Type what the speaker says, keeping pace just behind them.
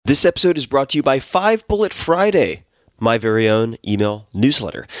This episode is brought to you by 5 Bullet Friday, my very own email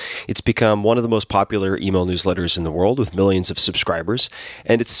newsletter. It's become one of the most popular email newsletters in the world with millions of subscribers,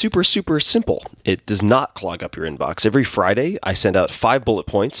 and it's super, super simple. It does not clog up your inbox. Every Friday, I send out 5 bullet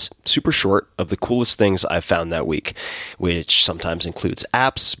points, super short, of the coolest things I've found that week, which sometimes includes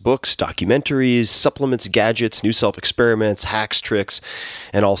apps, books, documentaries, supplements, gadgets, new self-experiments, hacks, tricks,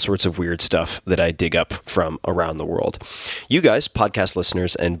 and all sorts of weird stuff that I dig up from around the world. You guys, podcast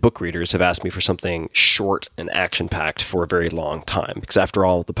listeners and book readers, have asked me for something short and action-packed for a very long time, because after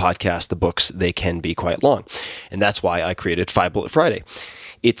all, the podcast, the books, they can be quite long. And that's why I created 5 Bullet Friday.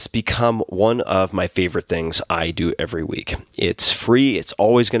 It's become one of my favorite things I do every week. It's free. It's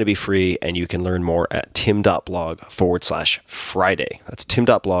always going to be free. And you can learn more at tim.blog/Friday. That's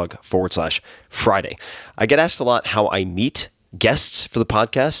tim.blog/Friday. I get asked a lot how I meet guests for the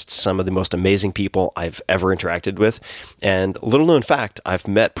podcast, some of the most amazing people I've ever interacted with. And little known fact, I've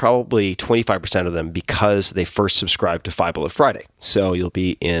met probably 25% of them because they first subscribed to 5 Bullet Friday. So you'll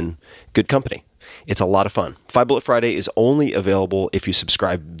be in good company. It's a lot of fun. 5 Bullet Friday is only available if you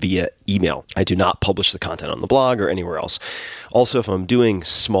subscribe via email. I do not publish the content on the blog or anywhere else. Also, if I'm doing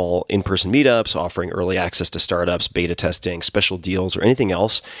small in-person meetups, offering early access to startups, beta testing, special deals, or anything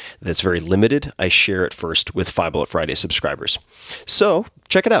else that's very limited, I share it first with 5 Bullet Friday subscribers. So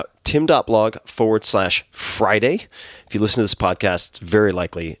check it out, tim.blog/Friday. If you listen to this podcast, it's very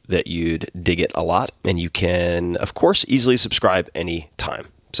likely that you'd dig it a lot. And you can, of course, easily subscribe anytime.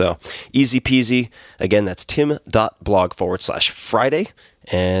 So easy peasy. Again, that's tim.blog/Friday.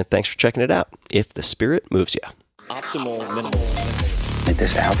 And thanks for checking it out. If the spirit moves you. Optimal minimal. At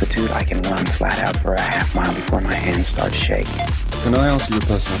this altitude, I can run flat out for a half mile before my hands start shaking. Can I answer your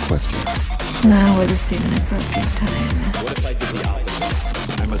personal question? Now would seem an appropriate time. What if I did the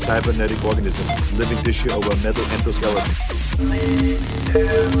opposite? I'm a cybernetic organism, living tissue over metal endoskeleton.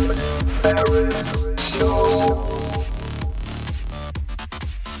 Tim Ferriss Show.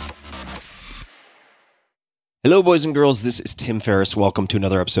 Hello, boys and girls. This is Tim Ferriss. Welcome to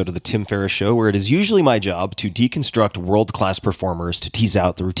another episode of The Tim Ferriss Show, where it is usually my job to deconstruct world-class performers, to tease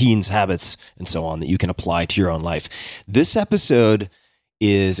out the routines, habits, and so on that you can apply to your own life. This episode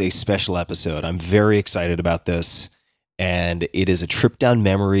is a special episode. I'm very excited about this, and it is a trip down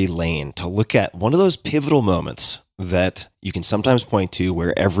memory lane to look at one of those pivotal moments that you can sometimes point to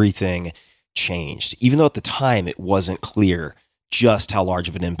where everything changed, even though at the time it wasn't clear just how large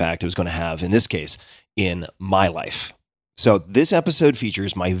of an impact it was going to have, in this case, in my life. So this episode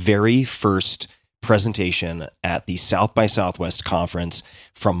features my very first presentation at the South by Southwest conference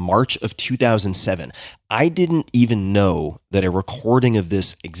from March of 2007. I didn't even know that a recording of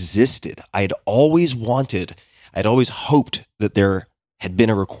this existed. I'd always hoped that there had been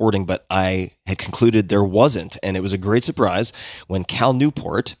a recording, but I had concluded there wasn't. And it was a great surprise when Cal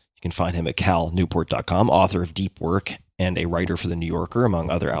Newport, you can find him at calnewport.com, author of Deep Work and a writer for The New Yorker,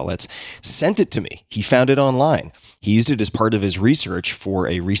 among other outlets, sent it to me. He found it online. He used it as part of his research for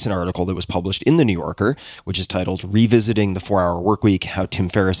a recent article that was published in The New Yorker, which is titled Revisiting the 4-Hour Workweek, How Tim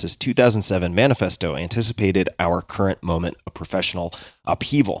Ferriss's 2007 Manifesto Anticipated Our Current Moment of Professional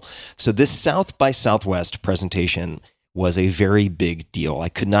Upheaval. So this South by Southwest presentation was a very big deal. I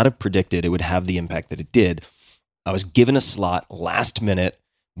could not have predicted it would have the impact that it did. I was given a slot last minute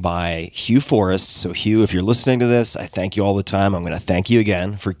by Hugh Forrest. So Hugh, if you're listening to this, I thank you all the time. I'm going to thank you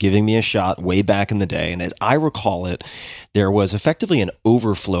again for giving me a shot way back in the day. And as I recall it, there was effectively an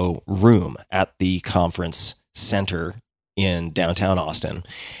overflow room at the conference center in downtown Austin.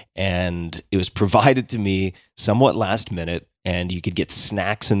 And it was provided to me somewhat last minute, and you could get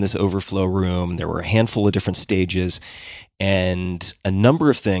snacks in this overflow room. There were a handful of different stages, and a number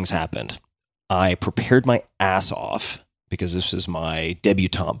of things happened. I prepared my ass off, because this was my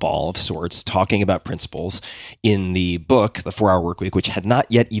debutante ball of sorts, talking about principles in the book, The 4-Hour Workweek, which had not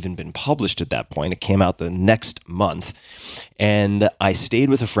yet even been published at that point. It came out the next month. And I stayed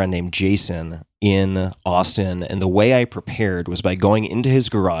with a friend named Jason in Austin. And the way I prepared was by going into his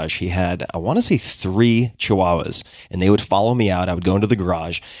garage. He had, I want to say, 3 Chihuahuas, and they would follow me out. I would go into the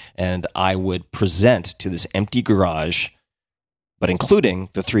garage, and I would present to this empty garage, but including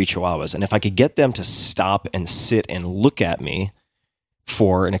the 3 Chihuahuas. And if I could get them to stop and sit and look at me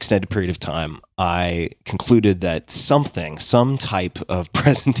for an extended period of time, I concluded that some type of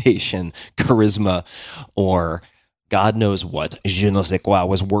presentation, charisma, or God knows what, je ne sais quoi,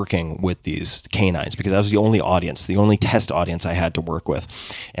 was working with these canines, because that was the only audience, the only test audience I had to work with.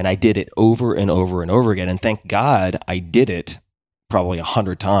 And I did it over and over and over again. And thank God I did it probably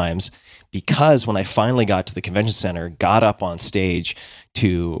 100 times, because when I finally got to the convention center, got up on stage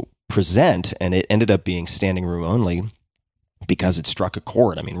to present, and it ended up being standing room only, because it struck a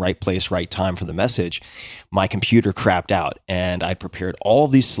chord. I mean, right place, right time for the message. My computer crapped out, and I prepared all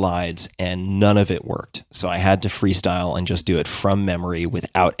of these slides, and none of it worked. So I had to freestyle and just do it from memory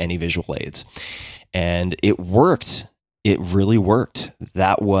without any visual aids. And it worked. It really worked.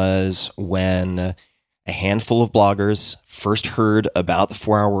 That was when a handful of bloggers first heard about the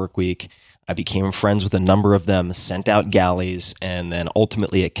 4-Hour Workweek. I became friends with a number of them, sent out galleys, and then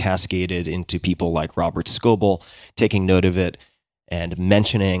ultimately it cascaded into people like Robert Scoble taking note of it and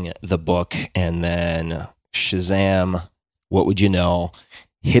mentioning the book, and then Shazam, what would you know,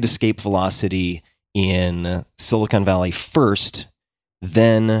 hit escape velocity in Silicon Valley first,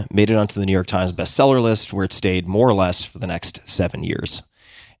 then made it onto the New York Times bestseller list, where it stayed more or less for the next 7 years.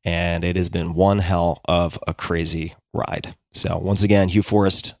 And it has been one hell of a crazy ride. So once again, Hugh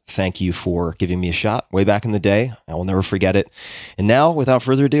Forrest, thank you for giving me a shot way back in the day. I will never forget it. And now, without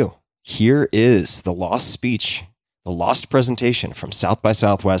further ado, here is the lost speech, the lost presentation from South by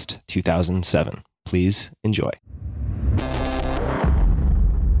Southwest 2007. Please enjoy.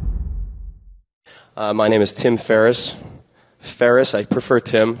 My name is Tim Ferriss. Ferriss, I prefer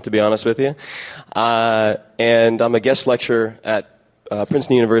Tim, to be honest with you. And I'm a guest lecturer at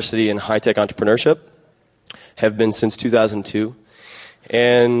Princeton University in high-tech entrepreneurship. Have been since 2002.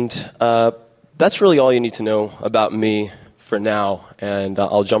 And that's really all you need to know about me for now, and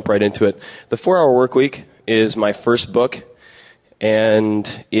I'll jump right into it. The 4-Hour Workweek is my first book, and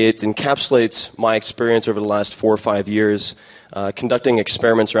it encapsulates my experience over the last 4 or 5 years conducting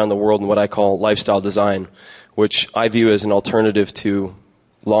experiments around the world in what I call lifestyle design, which I view as an alternative to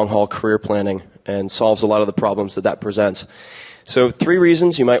long-haul career planning and solves a lot of the problems that presents. So 3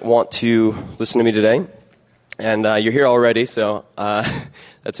 reasons you might want to listen to me today. And you're here already, so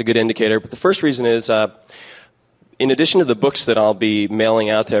that's a good indicator. But the first reason is, in addition to the books that I'll be mailing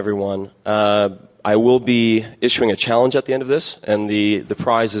out to everyone, I will be issuing a challenge at the end of this, and the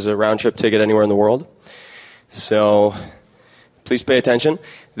prize is a round-trip ticket anywhere in the world. So please pay attention.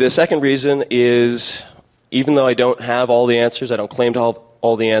 The second reason is, even though I don't have all the answers, I don't claim to have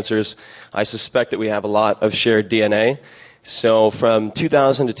all the answers, I suspect that we have a lot of shared DNA. So from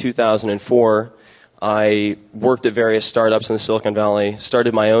 2000 to 2004, I worked at various startups in the Silicon Valley,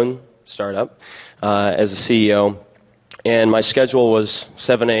 started my own startup as a CEO, and my schedule was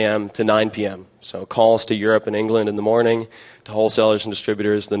 7 a.m. to 9 p.m. So calls to Europe and England in the morning, to wholesalers and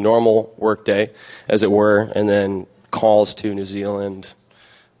distributors, the normal workday, as it were, and then calls to New Zealand,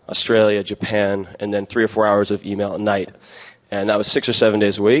 Australia, Japan, and then 3 or 4 hours of email at night. And that was 6 or 7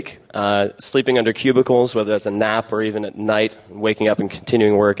 days a week, sleeping under cubicles, whether that's a nap or even at night, waking up and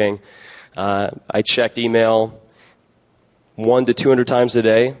continuing working. I checked email 100 to 200 times a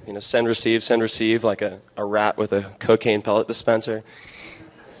day, send, receive, like a rat with a cocaine pellet dispenser.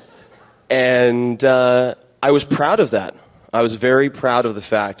 And I was proud of that. I was very proud of the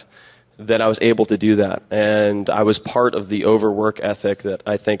fact that I was able to do that. And I was part of the overwork ethic that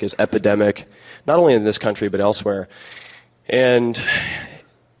I think is epidemic, not only in this country, but elsewhere. And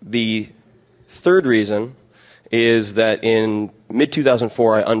the third reason is that in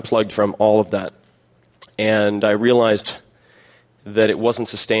mid-2004, I unplugged from all of that. And I realized that it wasn't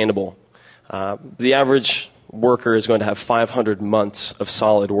sustainable. The average worker is going to have 500 months of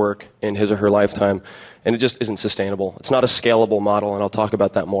solid work in his or her lifetime, and it just isn't sustainable. It's not a scalable model, and I'll talk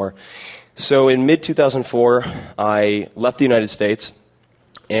about that more. So in mid-2004, I left the United States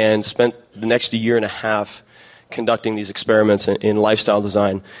and spent the next year and a half conducting these experiments in lifestyle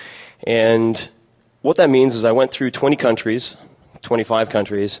design. And what that means is I went through 20 countries, 25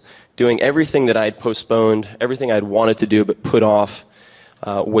 countries, doing everything that I had postponed, everything I had wanted to do but put off,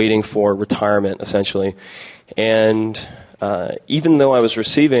 waiting for retirement, essentially. And even though I was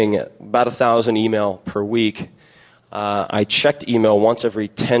receiving about 1,000 email per week, I checked email once every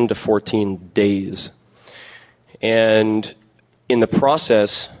 10 to 14 days. And in the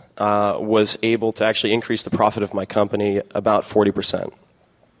process, was able to actually increase the profit of my company about 40%.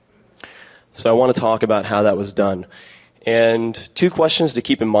 So I want to talk about how that was done. And 2 questions to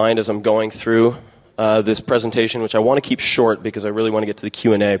keep in mind as I'm going through this presentation, which I want to keep short because I really want to get to the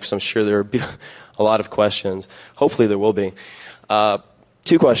Q&A because I'm sure there will be a lot of questions. Hopefully there will be.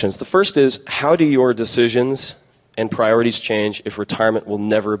 2 questions. The first is, how do your decisions and priorities change if retirement will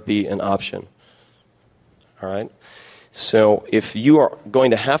never be an option? All right? So if you are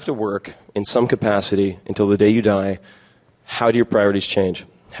going to have to work in some capacity until the day you die, how do your priorities change?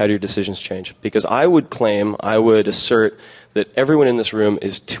 How do your decisions change? Because I would assert that everyone in this room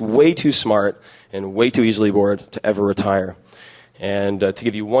is way too smart and way too easily bored to ever retire. And to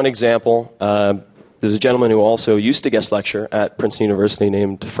give you one example, there's a gentleman who also used to guest lecture at Princeton University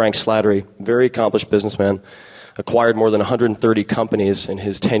named Frank Slattery, very accomplished businessman. acquired more than 130 companies in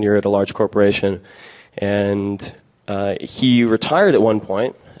his tenure at a large corporation. And he retired at one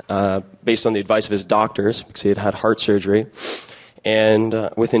point based on the advice of his doctors because he had had heart surgery. And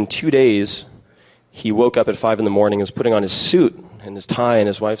within 2 days, he woke up at 5 in the morning and was putting on his suit and his tie, and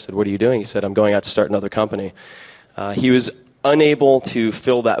his wife said, "What are you doing?" He said, "I'm going out to start another company." He was unable to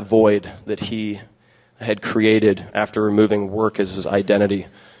fill that void that he had created after removing work as his identity.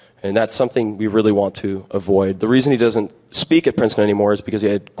 And that's something we really want to avoid. The reason he doesn't speak at Princeton anymore is because he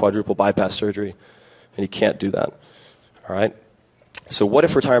had quadruple bypass surgery, and he can't do that. All right? So what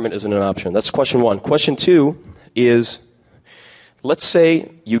if retirement isn't an option? That's question one. Question two is, let's say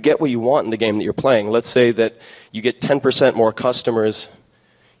you get what you want in the game that you're playing. Let's say that you get 10% more customers,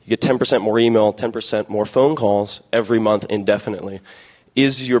 you get 10% more email, 10% more phone calls every month indefinitely.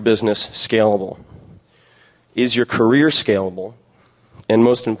 Is your business scalable? Is your career scalable? And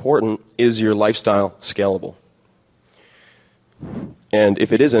most important, is your lifestyle scalable? And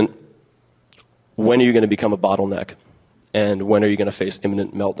if it isn't, when are you going to become a bottleneck? And when are you going to face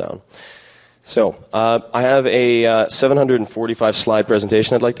imminent meltdown? So, I have a 745 slide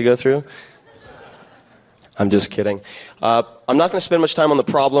presentation I'd like to go through. I'm just kidding. I'm not going to spend much time on the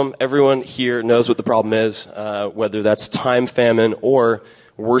problem. Everyone here knows what the problem is, whether that's time famine or,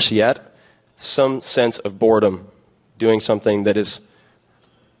 worse yet, some sense of boredom, doing something that is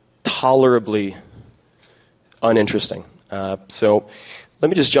tolerably uninteresting. So let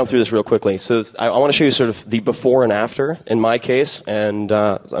me just jump through this real quickly. So I want to show you sort of the before and after in my case, and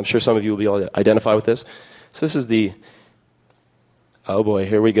I'm sure some of you will be able to identify with this. So this is the, oh boy,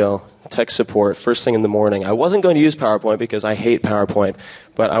 here we go, tech support, first thing in the morning. I wasn't going to use PowerPoint because I hate PowerPoint,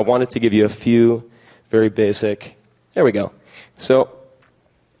 but I wanted to give you a few very basic, there we go. So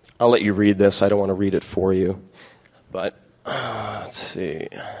I'll let you read this. I don't want to read it for you, but let's see.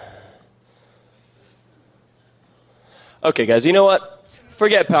 Okay, guys, you know what?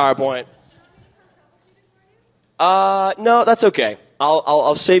 Forget PowerPoint. No, that's okay.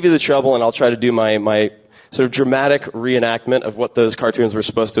 I'll save you the trouble, and I'll try to do my sort of dramatic reenactment of what those cartoons were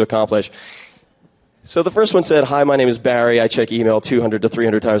supposed to accomplish. So the first one said, "Hi, my name is Barry. I check email 200 to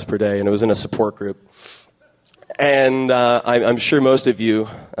 300 times per day," and it was in a support group. And I'm sure most of you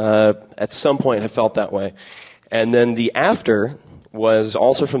at some point have felt that way. And then the after was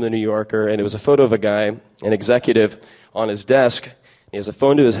also from the New Yorker, and it was a photo of a guy, an executive, on his desk. He has a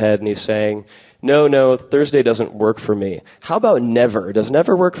phone to his head, and he's saying, no, Thursday doesn't work for me. How about never? Does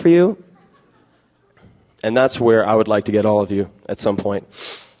never work for you? And that's where I would like to get all of you at some point.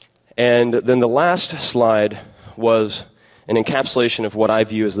 And then the last slide was an encapsulation of what I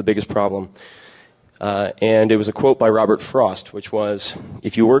view as the biggest problem. And it was a quote by Robert Frost, which was,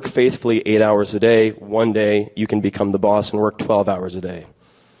 "If you work faithfully 8 hours a day, one day you can become the boss and work 12 hours a day."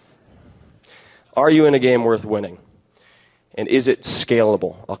 Are you in a game worth winning? And is it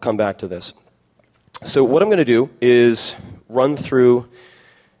scalable? I'll come back to this. So what I'm going to do is run through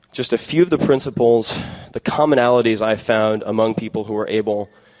just a few of the principles, the commonalities I found among people who are able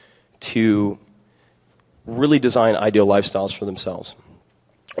to really design ideal lifestyles for themselves.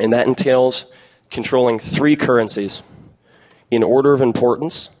 And that entails controlling 3 currencies in order of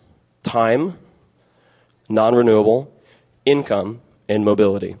importance: time, non-renewable, income, and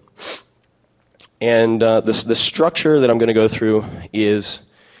mobility. And the structure that I'm going to go through is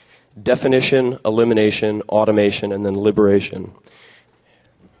definition, elimination, automation, and then liberation.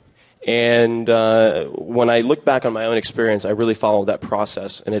 And when I look back on my own experience, I really followed that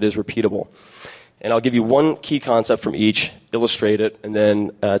process, and it is repeatable. And I'll give you one key concept from each, illustrate it, and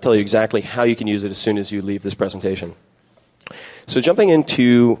then tell you exactly how you can use it as soon as you leave this presentation. So jumping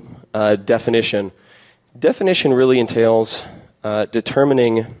into definition. Definition really entails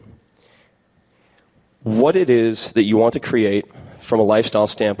determining what it is that you want to create from a lifestyle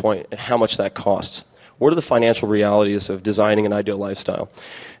standpoint and how much that costs. What are the financial realities of designing an ideal lifestyle?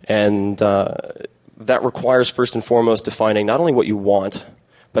 And that requires, first and foremost, defining not only what you want,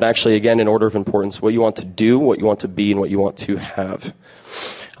 but actually, again, in order of importance, what you want to do, what you want to be, and what you want to have.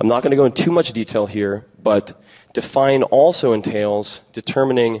 I'm not going to go into too much detail here, but define also entails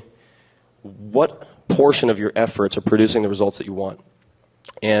determining what portion of your efforts are producing the results that you want.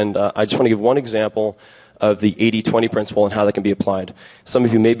 And I just want to give one example of the 80-20 principle and how that can be applied. Some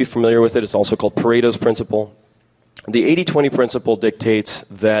of you may be familiar with it. It's also called Pareto's principle. The 80-20 principle dictates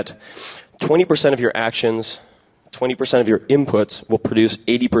that 20% of your actions, 20% of your inputs will produce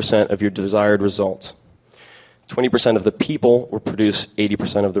 80% of your desired results. 20% of the people will produce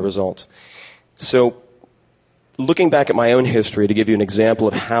 80% of the results. So looking back at my own history to give you an example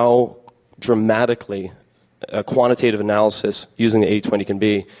of how dramatically a quantitative analysis using the 80-20 can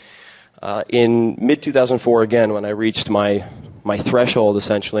be, In mid-2004, again, when I reached my threshold,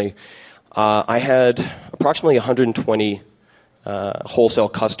 essentially, I had approximately 120 wholesale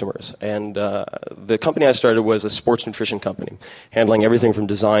customers. And the company I started was a sports nutrition company, handling everything from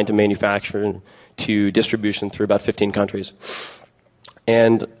design to manufacturing to distribution through about 15 countries.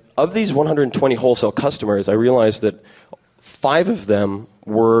 And of these 120 wholesale customers, I realized that 5 of them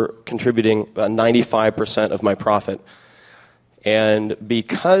were contributing about 95% of my profit. And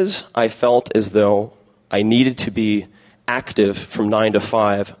because I felt as though I needed to be active from 9 to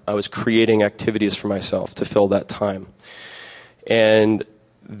 5, I was creating activities for myself to fill that time. And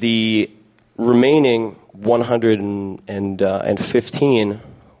the remaining 115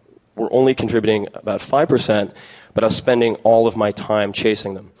 were only contributing about 5%, but I was spending all of my time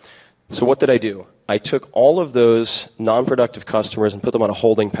chasing them. So what did I do? I took all of those non-productive customers and put them on a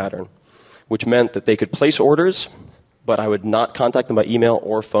holding pattern, which meant that they could place orders, but I would not contact them by email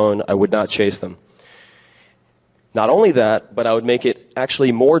or phone. I would not chase them. Not only that, but I would make it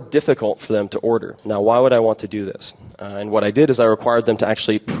actually more difficult for them to order. Now, why would I want to do this? And what I did is I required them to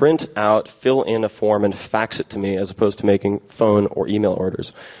actually print out, fill in a form, and fax it to me as opposed to making phone or email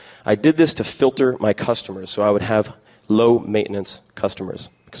orders. I did this to filter my customers, so I would have low-maintenance customers.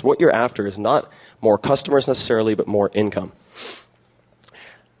 Because what you're after is not more customers necessarily, but more income.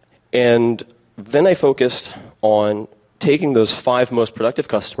 And then I focused on taking those 5 most productive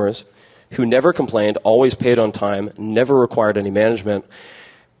customers who never complained, always paid on time, never required any management,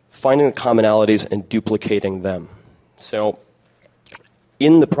 finding the commonalities and duplicating them. So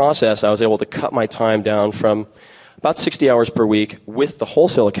in the process, I was able to cut my time down from about 60 hours per week with the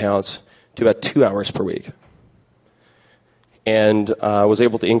wholesale accounts to about 2 hours per week. And was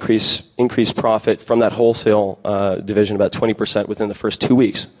able to increase profit from that wholesale division about 20% within the first 2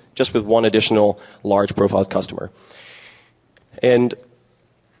 weeks, just with one additional large profile customer. And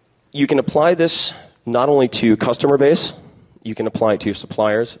you can apply this not only to customer base, you can apply it to your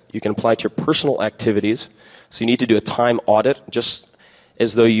suppliers, you can apply it to your personal activities. So you need to do a time audit, just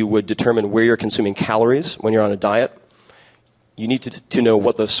as though you would determine where you're consuming calories when you're on a diet. You need to know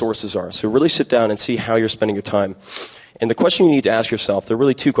what those sources are. So really sit down and see how you're spending your time. And the question you need to ask yourself, there are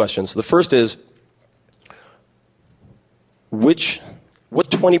really 2 questions. The first is, what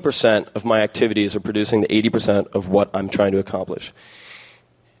 20% of my activities are producing the 80% of what I'm trying to accomplish?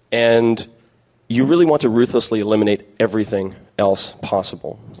 And you really want to ruthlessly eliminate everything else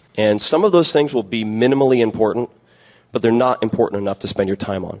possible. And some of those things will be minimally important, but they're not important enough to spend your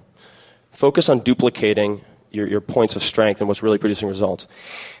time on. Focus on duplicating your points of strength and what's really producing results.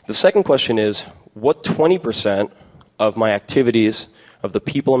 The second question is, what 20% of my activities, of the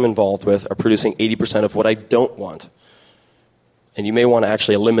people I'm involved with, are producing 80% of what I don't want? And you may want to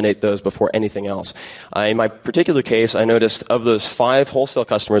actually eliminate those before anything else. In my particular case, I noticed of those 5 wholesale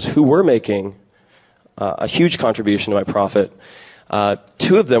customers who were making a huge contribution to my profit,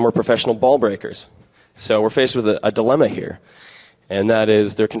 2 of them were professional ball breakers. So we're faced with a dilemma here. And that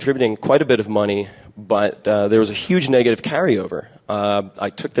is, they're contributing quite a bit of money, but there was a huge negative carryover. I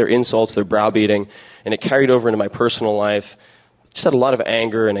took their insults, their browbeating, and it carried over into my personal life. Just had a lot of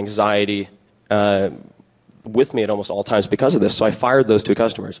anger and anxiety with me at almost all times because of this. So I fired those 2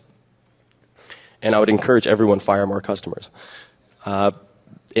 customers. And I would encourage everyone to fire more customers. And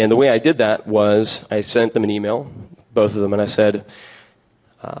the way I did that was I sent them an email, both of them, and I said,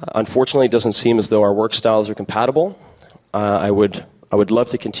 unfortunately, it doesn't seem as though our work styles are compatible. I would love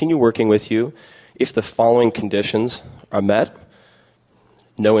to continue working with you if the following conditions are met.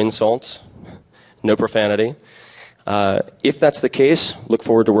 No insults, no profanity. If that's the case, look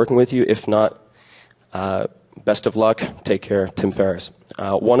forward to working with you. If not, best of luck. Take care. Tim Ferriss.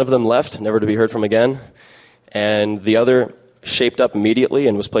 One of them left, never to be heard from again. And the other shaped up immediately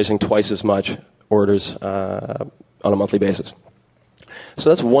and was placing twice as much orders on a monthly basis. So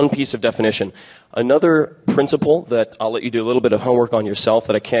that's one piece of definition. Another principle that I'll let you do a little bit of homework on yourself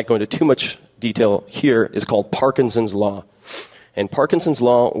that I can't go into too much detail here is called Parkinson's Law. And Parkinson's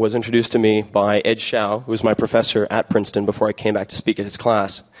Law was introduced to me by Ed Hsiao, who was my professor at Princeton before I came back to speak at his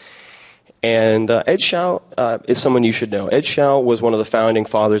class. And Ed Hsiao is someone you should know. Ed Hsiao was one of the founding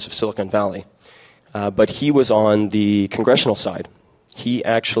fathers of Silicon Valley, but he was on the congressional side. He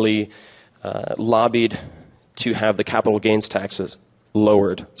actually lobbied to have the capital gains taxes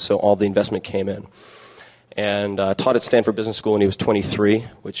lowered so all the investment came in. And taught at Stanford Business School when he was 23,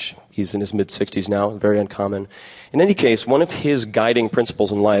 which he's in his mid-60s now, very uncommon. In any case, one of his guiding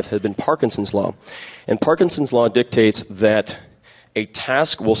principles in life had been Parkinson's Law. And Parkinson's Law dictates that a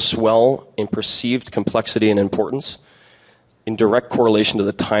task will swell in perceived complexity and importance in direct correlation to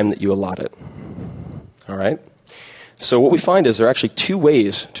the time that you allot it. All right? So what we find is there are actually two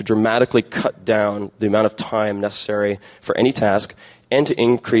ways to dramatically cut down the amount of time necessary for any task and to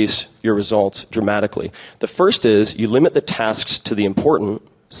increase your results dramatically. The first is you limit the tasks to the important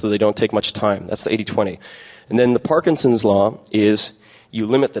so they don't take much time. That's the 80-20. And then the Parkinson's law is you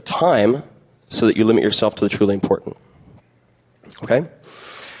limit the time so that you limit yourself to the truly important. Okay?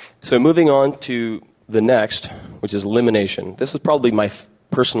 So moving on to the next, which is elimination. This is probably my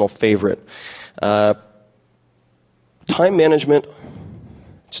personal favorite. Time management,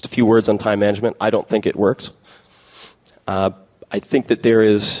 just a few words on time management. I don't think it works. I think that there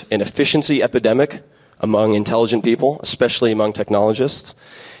is an efficiency epidemic among intelligent people, especially among technologists,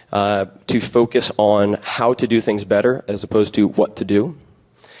 to focus on how to do things better as opposed to what to do.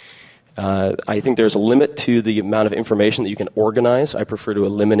 I think there's a limit to the amount of information that you can organize. I prefer to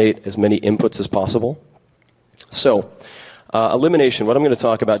eliminate as many inputs as possible. So, elimination, what I'm going to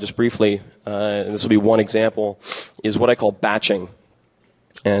talk about just briefly, and this will be one example, is what I call batching.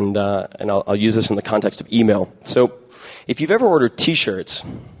 And I'll use this in the context of email. So if you've ever ordered T-shirts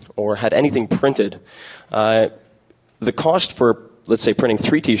or had anything printed, the cost for, let's say, printing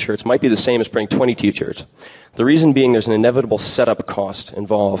 3 T-shirts might be the same as printing 20 T-shirts. The reason being there's an inevitable setup cost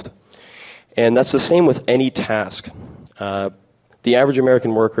involved. And that's the same with any task. The average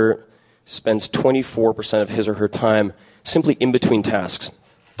American worker spends 24% of his or her time simply in between tasks,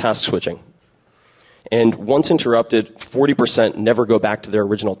 task switching. And once interrupted, 40% never go back to their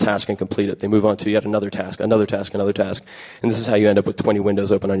original task and complete it. They move on to yet another task, another task, another task. And this is how you end up with 20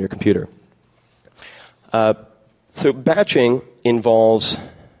 windows open on your computer. So batching involves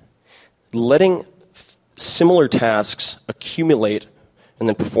letting similar tasks accumulate and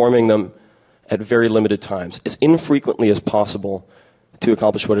then performing them at very limited times, as infrequently as possible to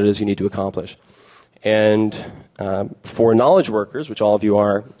accomplish what it is you need to accomplish. And for knowledge workers, which all of you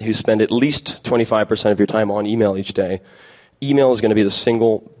are, who spend at least 25% of your time on email each day, email is going to be the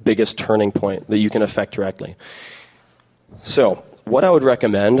single biggest turning point that you can affect directly. So what I would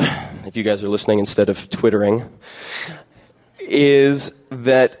recommend, if you guys are listening instead of twittering, is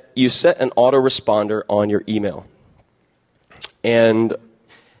that you set an autoresponder on your email. And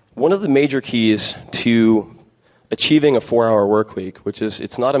one of the major keys to achieving a 4-hour work week, which is,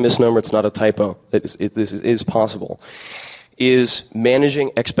 it's not a misnomer, it's not a typo, this is possible, is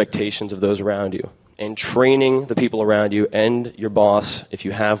managing expectations of those around you and training the people around you and your boss, if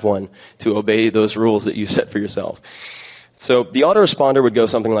you have one, to obey those rules that you set for yourself. So the autoresponder would go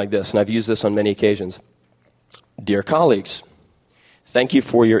something like this, and I've used this on many occasions. Dear colleagues, thank you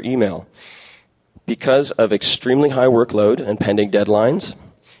for your email. Because of extremely high workload and pending deadlines,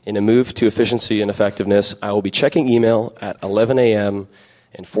 in a move to efficiency and effectiveness, I will be checking email at 11 a.m.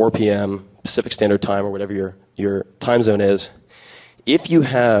 and 4 p.m. Pacific Standard Time, or whatever your time zone is. If you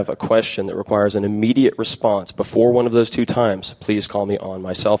have a question that requires an immediate response before one of those 2 times, please call me on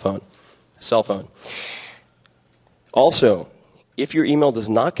my cell phone. Also, if your email does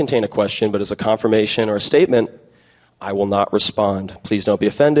not contain a question but is a confirmation or a statement, I will not respond. Please don't be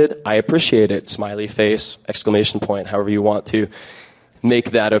offended. I appreciate it. Smiley face, exclamation point, however you want to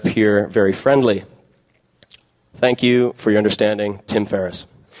make that appear very friendly. Thank you for your understanding, Tim Ferriss.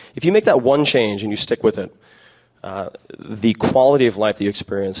 If you make that one change and you stick with it, the quality of life that you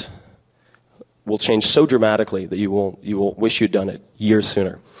experience will change so dramatically that you will wish you'd done it years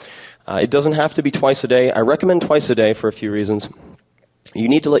sooner. It doesn't have to be twice a day. I recommend twice a day for a few reasons. You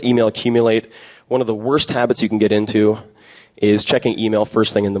need to let email accumulate. One of the worst habits you can get into is checking email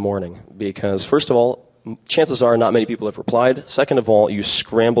first thing in the morning, because first of all, chances are not many people have replied. Second of all, you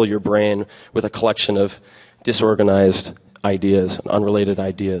scramble your brain with a collection of disorganized ideas and unrelated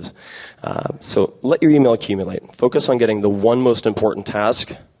ideas. So let your email accumulate. Focus on getting the one most important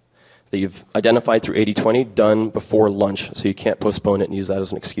task that you've identified through 80-20 done before lunch, so you can't postpone it and use that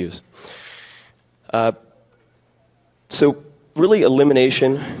as an excuse. So really,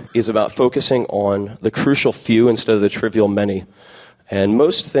 elimination is about focusing on the crucial few instead of the trivial many. And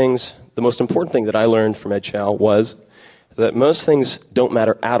most things, the most important thing that I learned from Ed Chow was that most things don't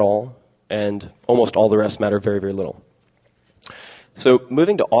matter at all, and almost all the rest matter very, very little. So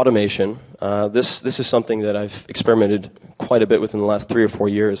moving to automation, this is something that I've experimented quite a bit with in the last 3 or 4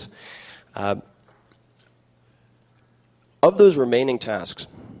 years. Of those remaining tasks,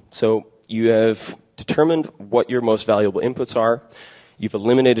 so you have determined what your most valuable inputs are, you've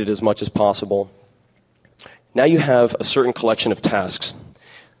eliminated as much as possible. Now you have a certain collection of tasks,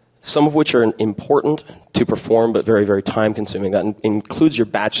 some of which are important to perform but very, very time-consuming. That includes your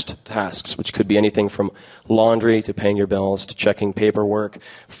batched tasks, which could be anything from laundry to paying your bills to checking paperwork,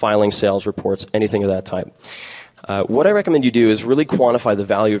 filing sales reports, anything of that type. What I recommend you do is really quantify the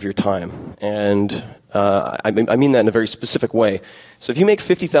value of your time and I mean that in a very specific way. So if you make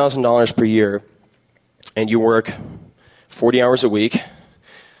 $50,000 per year and you work 40 hours a week,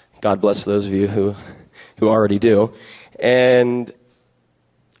 God bless those of you who already do, and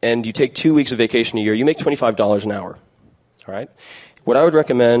you take 2 weeks of vacation a year, you make $25 an hour. All right? What I would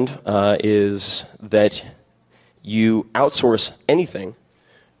recommend is that you outsource anything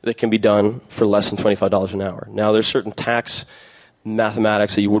that can be done for less than $25 an hour. Now, there's certain tax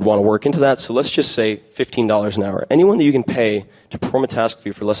mathematics that you would want to work into that, so let's just say $15 an hour. Anyone that you can pay to perform a task for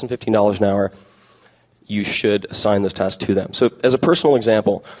you for less than $15 an hour, you should assign those tasks to them. So as a personal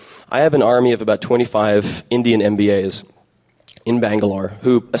example, I have an army of about 25 Indian MBAs in Bangalore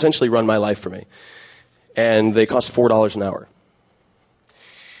who essentially run my life for me. And they cost $4 an hour.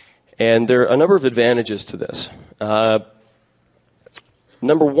 And there are a number of advantages to this.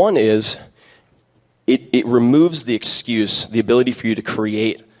 Number one is it removes the excuse, the ability for you to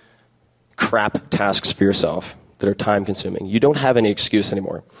create crap tasks for yourself that are time-consuming. You don't have any excuse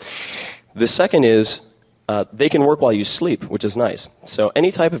anymore. The second is they can work while you sleep, which is nice. So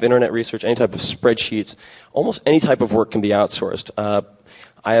any type of internet research, any type of spreadsheets, almost any type of work can be outsourced.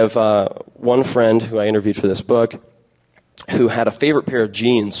 I have one friend who I interviewed for this book who had a favorite pair of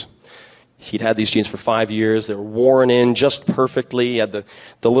jeans. He'd had these jeans for 5 years. They were worn in just perfectly. He had the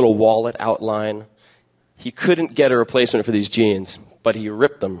little wallet outline. He couldn't get a replacement for these jeans, but he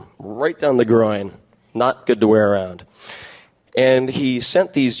ripped them right down the groin. Not good to wear around. And he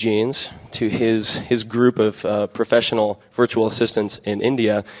sent these jeans to his group of professional virtual assistants in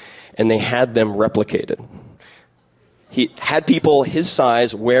India, and they had them replicated. He had people his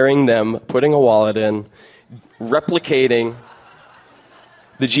size wearing them, putting a wallet in, replicating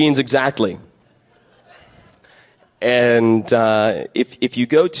the jeans exactly. And if you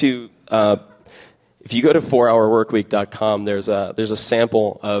go to 4hourworkweek.com, there's a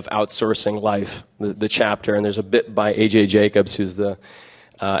sample of outsourcing life, the chapter, and there's a bit by A.J. Jacobs, who's the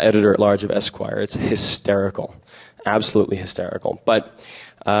editor-at-large of Esquire. It's hysterical, absolutely hysterical. But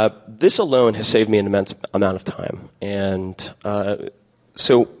this alone has saved me an immense amount of time. And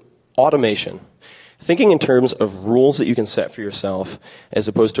so automation, thinking in terms of rules that you can set for yourself as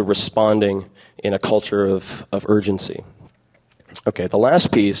opposed to responding in a culture of urgency. Okay, the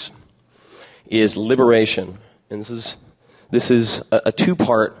last piece is liberation. And this is a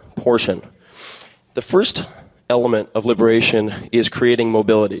two-part portion. The first element of liberation is creating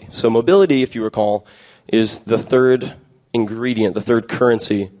mobility. So mobility, if you recall, is the third ingredient, the third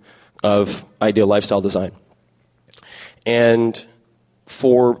currency of ideal lifestyle design. And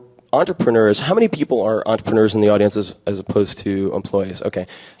for entrepreneurs, how many people are entrepreneurs in the audience as opposed to employees? Okay.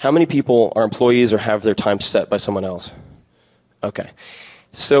 How many people are employees or have their time set by someone else? Okay.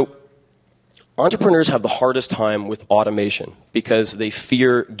 So entrepreneurs have the hardest time with automation because they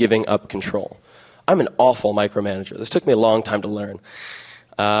fear giving up control. I'm an awful micromanager. This took me a long time to learn.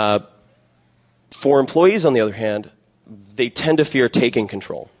 For employees, on the other hand, they tend to fear taking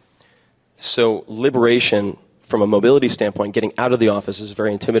control. So liberation, from a mobility standpoint, getting out of the office is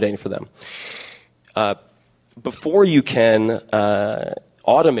very intimidating for them. Before you can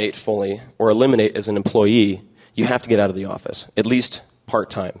automate fully or eliminate as an employee, you have to get out of the office, at least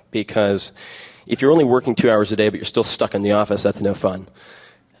part-time, because if you're only working 2 hours a day but you're still stuck in the office, that's no fun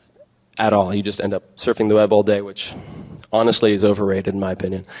at all. You just end up surfing the web all day, which honestly is overrated in my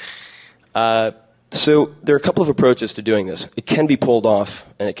opinion. So there are a couple of approaches to doing this. It can be pulled off,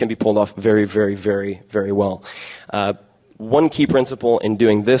 and it can be pulled off very, very, very, very well. One key principle in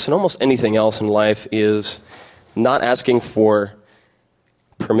doing this and almost anything else in life is not asking for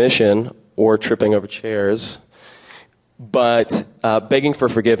permission or tripping over chairs, but begging for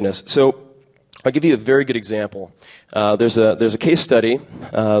forgiveness. So I'll give you a very good example. There's a case study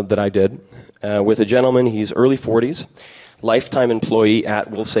that I did with a gentleman. He's early 40s. Lifetime employee at,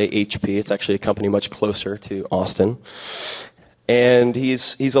 we'll say, HP. It's actually a company much closer to Austin. And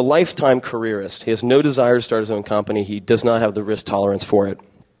he's a lifetime careerist. He has no desire to start his own company. He does not have the risk tolerance for it.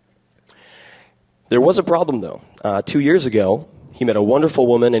 There was a problem, though. 2 years ago, he met a wonderful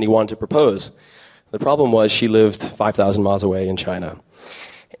woman and he wanted to propose. The problem was she lived 5,000 miles away in China.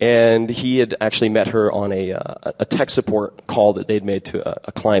 And he had actually met her on a tech support call that they'd made to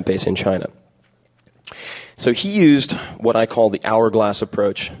a client base in China. So he used what I call the hourglass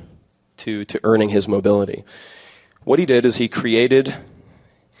approach to earning his mobility. What he did is he created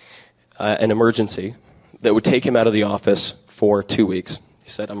an emergency that would take him out of the office for 2 weeks. He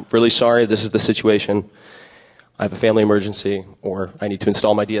said, I'm really sorry, this is the situation. I have a family emergency, or I need to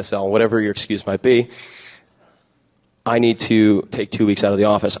install my DSL, whatever your excuse might be. I need to take 2 weeks out of the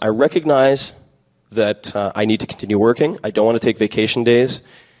office. I recognize that I need to continue working. I don't want to take vacation days.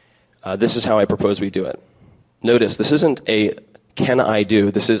 This is how I propose we do it. Notice, this isn't a can I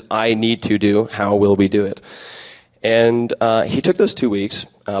do, this is I need to do, how will we do it? And he took those 2 weeks.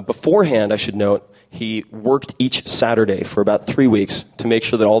 Beforehand, I should note, he worked each Saturday for about 3 weeks to make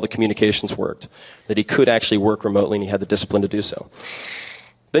sure that all the communications worked, that he could actually work remotely and he had the discipline to do so.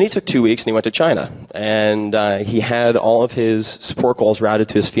 Then he took 2 weeks and he went to China. And he had all of his support calls routed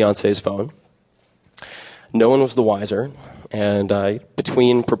to his fiance's phone. No one was the wiser. And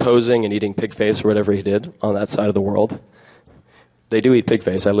between proposing and eating pig face or whatever he did on that side of the world, they do eat pig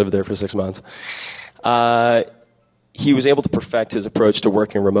face. I lived there for 6 months. He was able to perfect his approach to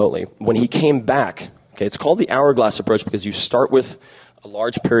working remotely. When he came back, okay, it's called the hourglass approach because you start with a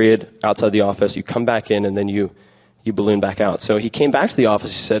large period outside the office, you come back in, and then you balloon back out. So he came back to the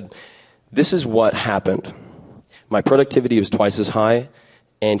office, he said, this is what happened. My productivity was twice as high,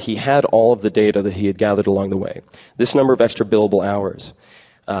 and he had all of the data that he had gathered along the way. This number of extra billable hours,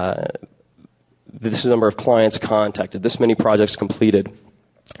 this number of clients contacted, this many projects completed.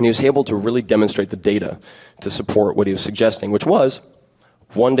 And he was able to really demonstrate the data to support what he was suggesting, which was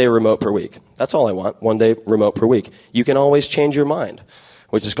 1 day remote per week. That's all I want, 1 day remote per week. You can always change your mind,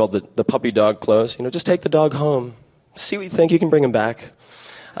 which is called the puppy dog close. You know, just take the dog home. See what you think. You can bring him back.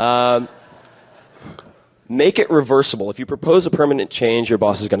 Make it reversible. If you propose a permanent change, your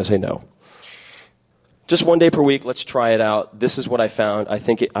boss is going to say no. Just 1 day per week. Let's try it out. This is what I found. I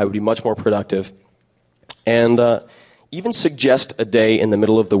think I would be much more productive. And even suggest a day in the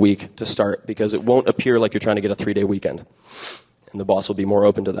middle of the week to start, because it won't appear like you're trying to get a 3-day weekend. And the boss will be more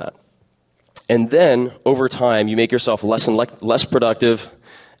open to that. And then, over time, you make yourself less and less productive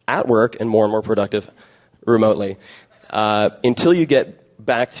at work and more productive remotely, until you get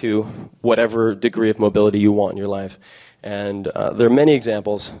back to whatever degree of mobility you want in your life. And there are many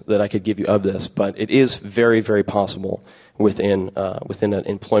examples that I could give you of this, but it is very, very possible within an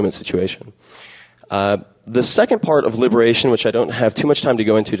employment situation. The second part of liberation, which I don't have too much time to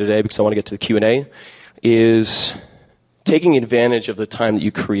go into today because I want to get to the Q&A, is taking advantage of the time that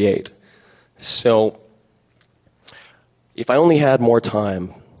you create. So, if I only had more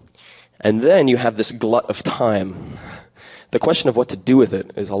time, and then you have this glut of time, the question of what to do with it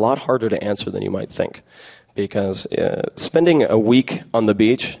is a lot harder to answer than you might think. Because spending a week on the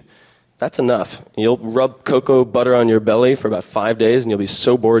beach, that's enough. You'll rub cocoa butter on your belly for about 5 days, and you'll be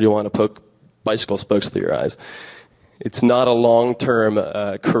so bored you'll want to poke bicycle spokes through your eyes. It's not a long-term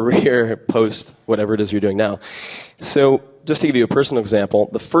career post whatever it is you're doing now. So, just to give you a personal example,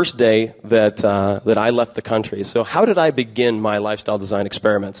 the first day that I left the country. So, how did I begin my lifestyle design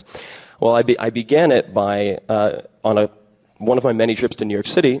experiments? Well, I began it by on one of my many trips to New York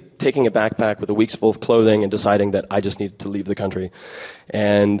City, taking a backpack with a week's full of clothing and deciding that I just needed to leave the country.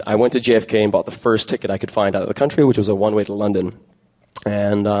 And I went to JFK and bought the first ticket I could find out of the country, which was a one-way to London.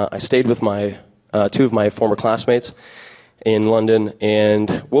 And I stayed with my two of my former classmates in London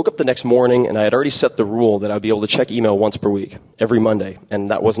and woke up the next morning, and I had already set the rule that I'd be able to check email once per week, every Monday.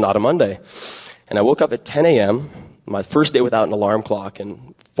 And that was not a Monday. And I woke up at 10 a.m., my first day without an alarm clock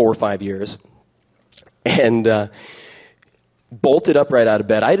in 4 or 5 years, and bolted up right out of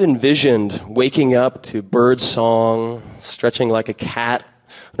bed. I'd envisioned waking up to bird song, stretching like a cat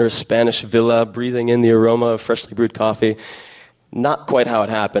under a Spanish villa, breathing in the aroma of freshly brewed coffee. Not quite how it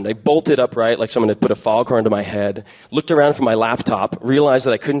happened. I bolted upright like someone had put a foghorn to my head, looked around for my laptop, realized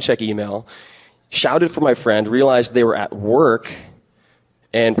that I couldn't check email, shouted for my friend, realized they were at work,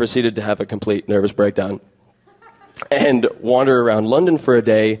 and proceeded to have a complete nervous breakdown. And wander around London for a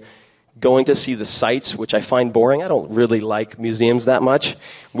day, going to see the sights, which I find boring. I don't really like museums that much,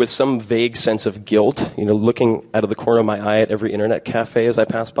 with some vague sense of guilt, looking out of the corner of my eye at every internet cafe as I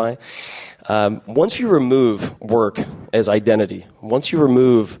pass by. Once you remove work as identity, once you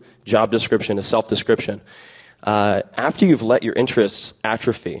remove job description as self-description, after you've let your interests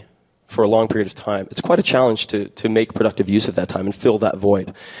atrophy for a long period of time, it's quite a challenge to make productive use of that time and fill that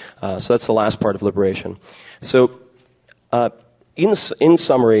void. So that's the last part of liberation. So, in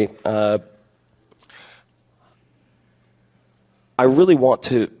summary, I really want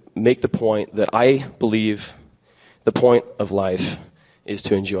to make the point that I believe the point of life is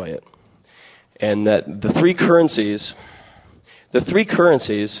to enjoy it. And that the three currencies,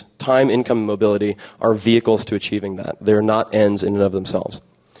 time, income, and mobility, are vehicles to achieving that. They're not ends in and of themselves.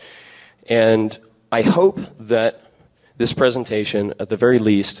 And I hope that this presentation, at the very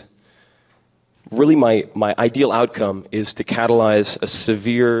least, really my ideal outcome is to catalyze a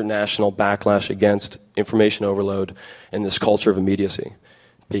severe national backlash against information overload and this culture of immediacy.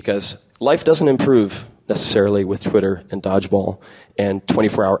 Because life doesn't improve necessarily with Twitter and dodgeball and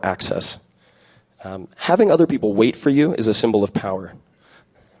 24-hour access. Having other people wait for you is a symbol of power.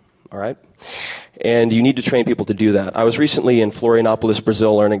 all right? And you need to train people to do that. I was recently in Florianopolis,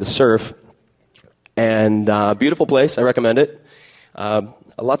 Brazil, learning to surf, and beautiful place, I recommend it. A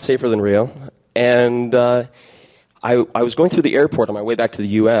lot safer than Rio. And I was going through the airport on my way back to the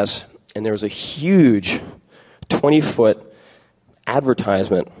U.S., and there was a huge 20-foot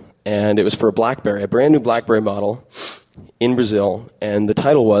advertisement, and it was for a BlackBerry, a brand new BlackBerry model in Brazil, and the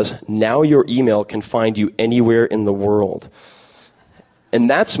title was, "Now your email can find you anywhere in the world." And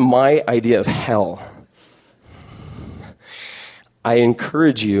that's my idea of hell. I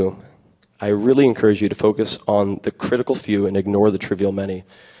really encourage you to focus on the critical few and ignore the trivial many.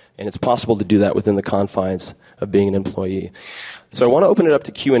 And it's possible to do that within the confines of being an employee. So I want to open it up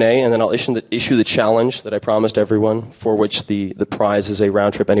to Q&A, and then I'll issue the challenge that I promised everyone, for which the prize is a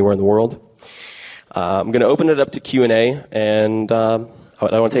round trip anywhere in the world. I'm going to open it up to Q&A, and I don't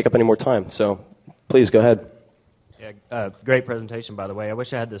want to take up any more time. So please, go ahead. Yeah, great presentation, by the way. I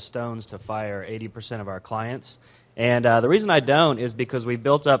wish I had the stones to fire 80% of our clients. And the reason I don't is because we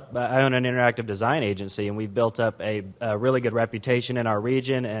built up, I own an interactive design agency, and we've built up a really good reputation in our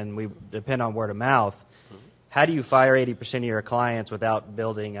region, and we depend on word of mouth. How do you fire 80% of your clients without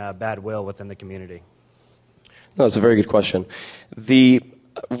building bad will within the community? No, that's a very good question.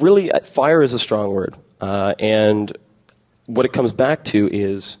 Fire is a strong word. And what it comes back to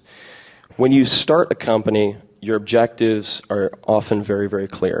is when you start a company, your objectives are often very, very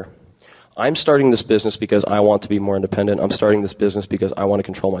clear. I'm starting this business because I want to be more independent. I'm starting this business because I want to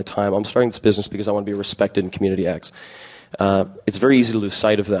control my time. I'm starting this business because I want to be respected in community X. It's very easy to lose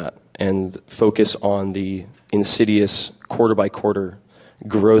sight of that and focus on the insidious quarter-by-quarter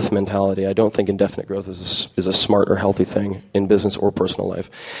growth mentality. I don't think indefinite growth is a smart or healthy thing in business or personal life.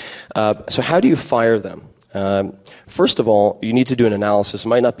 So how do you fire them? First of all, you need to do an analysis. It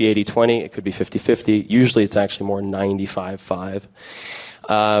might not be 80-20. It could be 50-50. Usually it's actually more 95-5.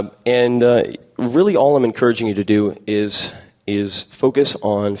 Really all I'm encouraging you to do is focus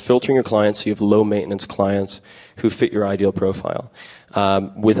on filtering your clients so you have low-maintenance clients who fit your ideal profile.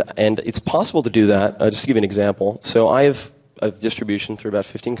 And it's possible to do that. Just to give you an example. So I have a distribution through about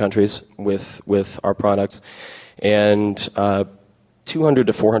 15 countries with our products, and 200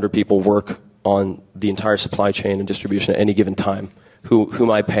 to 400 people work on the entire supply chain and distribution at any given time,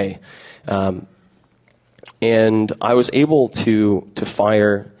 whom I pay. And I was able to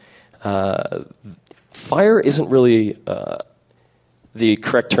fire. Fire isn't really the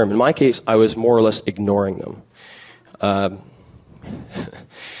correct term. In my case, I was more or less ignoring them,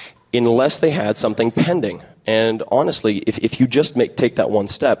 unless they had something pending. And honestly, if you just take that one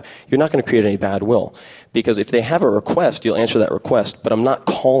step, you're not going to create any bad will. Because if they have a request, you'll answer that request. But I'm not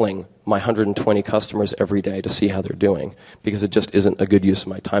calling my 120 customers every day to see how they're doing, because it just isn't a good use of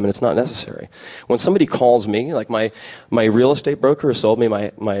my time, and it's not necessary. When somebody calls me, like my real estate broker who sold me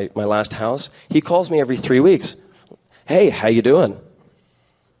my last house, he calls me every 3 weeks. "Hey, how you doing?"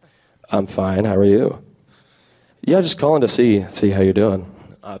 "I'm fine. How are you?" "Yeah, just calling to see how you're doing."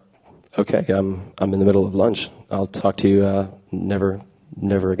 "Okay, I'm in the middle of lunch. I'll talk to you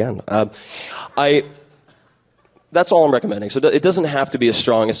never again." That's all I'm recommending. So it doesn't have to be as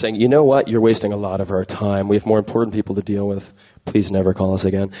strong as saying, "You know what, you're wasting a lot of our time. We have more important people to deal with. Please never call us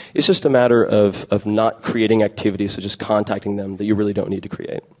again." It's just a matter of not creating activities, so just contacting them that you really don't need to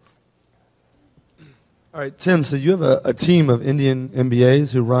create. All right, Tim, so you have a team of Indian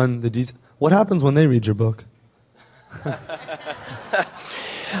MBAs who run the details. What happens when they read your book?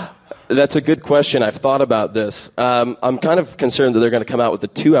 That's a good question. I've thought about this. I'm kind of concerned that they're going to come out with a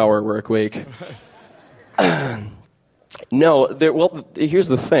 2-hour work week. No, well, here's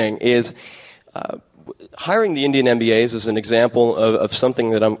the thing, is hiring the Indian MBAs is an example of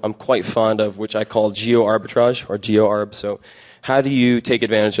something that I'm quite fond of, which I call geo-arbitrage, or geo-arb. So how do you take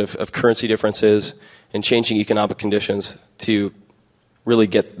advantage of currency differences and changing economic conditions to really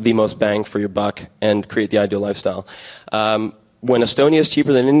get the most bang for your buck and create the ideal lifestyle? When Estonia is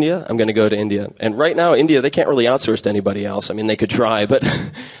cheaper than India, I'm going to go to India. And right now, India, they can't really outsource to anybody else. I mean, they could try, but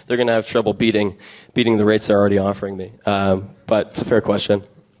they're going to have trouble beating the rates they're already offering me. But it's a fair question.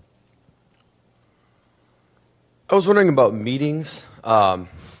 I was wondering about meetings.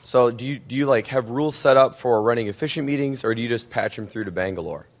 So do you like have rules set up for running efficient meetings, or do you just patch them through to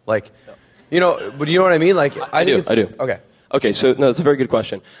Bangalore? Like, but you know what I mean? Like, I do. Okay, so no, that's a very good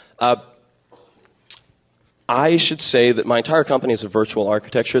question. I should say that my entire company is a virtual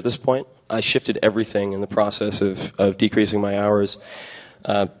architecture at this point. I shifted everything in the process of decreasing my hours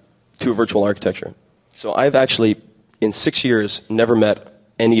to a virtual architecture. So I've actually, in 6 years, never met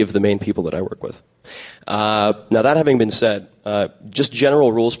any of the main people that I work with. Now, that having been said, just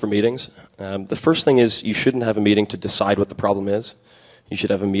general rules for meetings. The first thing is you shouldn't have a meeting to decide what the problem is. You should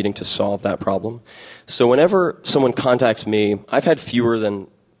have a meeting to solve that problem. So whenever someone contacts me, I've had fewer than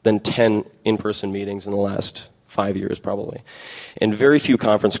 10 in-person meetings in the last 5 years probably, and very few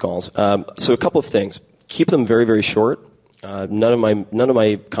conference calls. So a couple of things. Keep them very, very short. None of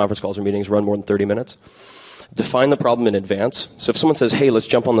my conference calls or meetings run more than 30 minutes. Define the problem in advance. So if someone says, hey, let's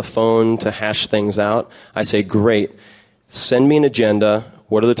jump on the phone to hash things out, I say, great. Send me an agenda.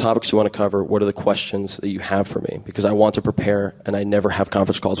 What are the topics you want to cover? What are the questions that you have for me? Because I want to prepare, and I never have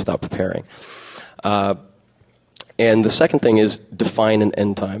conference calls without preparing. And the second thing is define an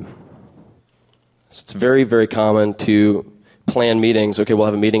end time. So it's very, very common to plan meetings. Okay, we'll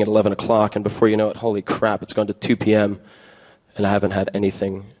have a meeting at 11 o'clock, and before you know it, holy crap, it's gone to 2 p.m., and I haven't had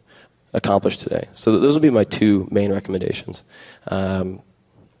anything accomplished today. So those will be my two main recommendations.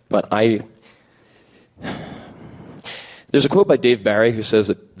 But there's a quote by Dave Barry who says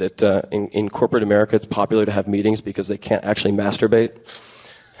that in corporate America it's popular to have meetings because they can't actually masturbate.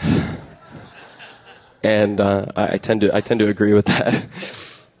 And I tend to agree with that.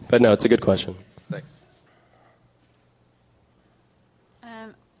 But no, it's a good question. Thanks.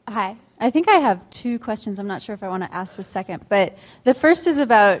 Hi. I think I have two questions. I'm not sure if I want to ask the second. But the first is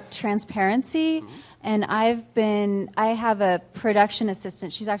about transparency. And I have a production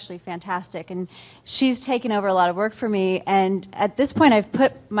assistant. She's actually fantastic. And she's taken over a lot of work for me. And at this point, I've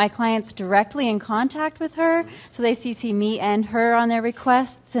put my clients directly in contact with her. So they CC me and her on their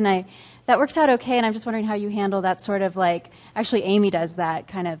requests. And that works out okay. And I'm just wondering how you handle that sort of actually Amy does that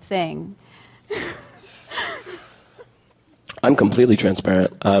kind of thing. I'm completely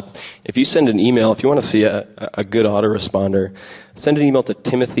transparent. If you send an email, if you want to see a good autoresponder, send an email to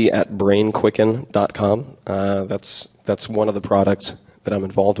timothy@brainquicken.com. That's one of the products that I'm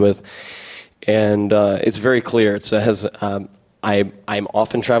involved with. And it's very clear. It says, I'm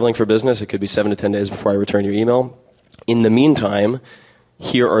often traveling for business. It could be 7 to 10 days before I return your email. In the meantime,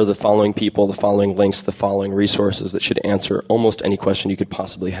 here are the following people, the following links, the following resources that should answer almost any question you could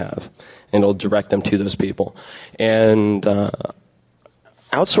possibly have. And it'll direct them to those people. And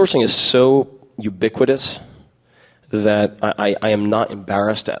outsourcing is so ubiquitous that I am not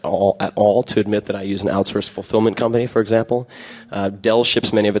embarrassed at all to admit that I use an outsourced fulfillment company, for example. Dell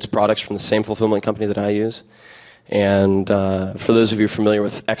ships many of its products from the same fulfillment company that I use. And for those of you familiar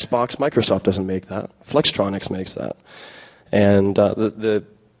with Xbox, Microsoft doesn't make that. Flextronics makes that. And the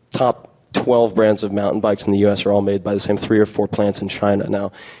top 12 brands of mountain bikes in the U.S. are all made by the same 3 or 4 plants in China.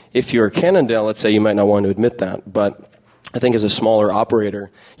 Now, if you're Cannondale, let's say, you might not want to admit that, but I think as a smaller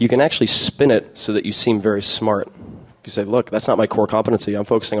operator, you can actually spin it so that you seem very smart. If you say, look, that's not my core competency. I'm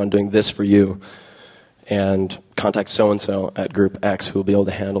focusing on doing this for you. And contact so-and-so at Group X who will be able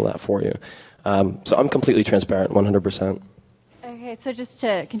to handle that for you. So I'm completely transparent, 100%. Okay, so just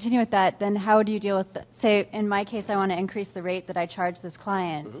to continue with that, then how do you deal with, say, in my case, I want to increase the rate that I charge this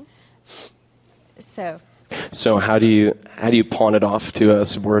client. Mm-hmm. So how do you pawn it off to a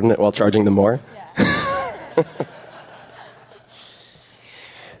subordinate while charging them more? Yeah.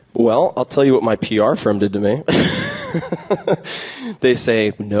 Well, I'll tell you what my PR firm did to me. They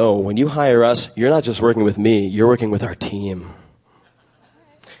say, no, when you hire us, you're not just working with me, you're working with our team.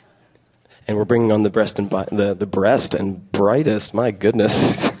 And we're bringing on the breast and brightest. My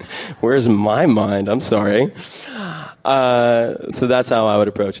goodness, where's my mind? I'm sorry. So that's how I would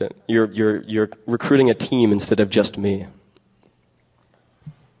approach it. You're recruiting a team instead of just me.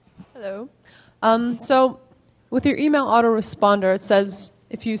 Hello. So with your email autoresponder, it says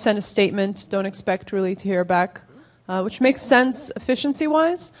if you send a statement, don't expect really to hear back, which makes sense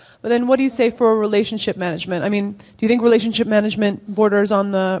efficiency-wise. But then what do you say for relationship management? I mean, do you think relationship management borders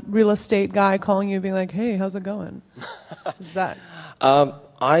on the real estate guy calling you being like, hey, how's it going? Is that?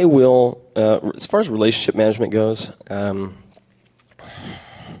 I will, as far as relationship management goes,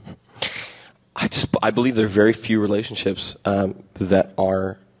 I believe there are very few relationships that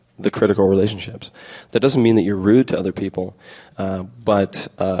are the critical relationships. That doesn't mean that you're rude to other people, but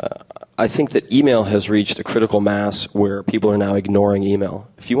I think that email has reached a critical mass where people are now ignoring email.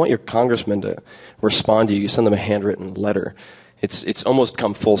 If you want your congressman to respond to you, you send them a handwritten letter. It's almost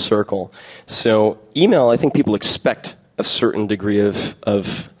come full circle. So email, I think people expect a certain degree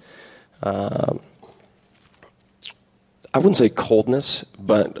of I wouldn't say coldness,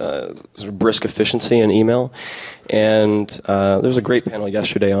 but sort of brisk efficiency in email. And there was a great panel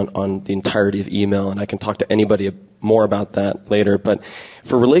yesterday on the entirety of email, and I can talk to anybody more about that later. But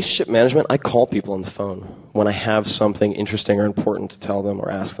for relationship management, I call people on the phone when I have something interesting or important to tell them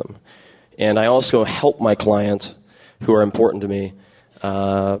or ask them. And I also help my clients who are important to me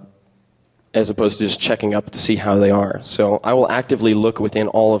as opposed to just checking up to see how they are. So I will actively look within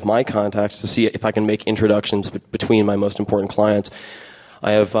all of my contacts to see if I can make introductions between my most important clients.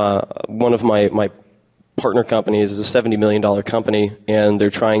 I have one of my partner companies is a $70 million company, and they're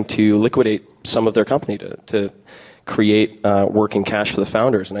trying to liquidate some of their company to create working cash for the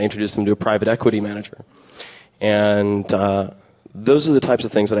founders, and I introduced them to a private equity manager. And those are the types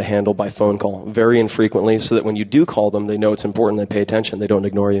of things that I handle by phone call, very infrequently, so that when you do call them, they know it's important, they pay attention, they don't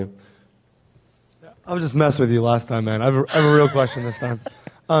ignore you. I was just messing with you last time, man. I have a real question this time.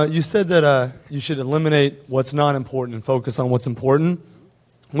 You said that you should eliminate what's not important and focus on what's important,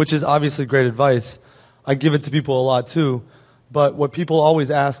 which is obviously great advice. I give it to people a lot too. But what people always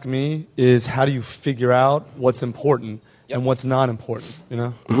ask me is, how do you figure out what's important and what's not important? You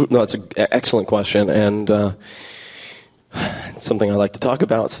know? No, it's an excellent question, and it's something I like to talk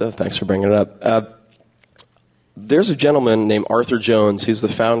about, so thanks for bringing it up. There's a gentleman named Arthur Jones. He's the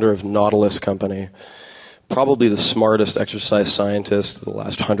founder of Nautilus Company, probably the smartest exercise scientist of the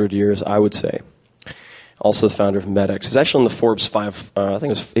last 100 years, I would say. Also the founder of MedX. He's actually on the Forbes 5,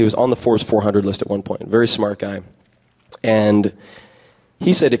 he was on the Forbes 400 list at one point. Very smart guy. And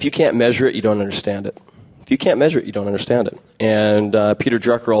he said, if you can't measure it, you don't understand it. If you can't measure it, you don't understand it. And Peter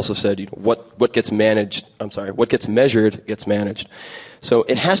Drucker also said, what gets measured gets managed. So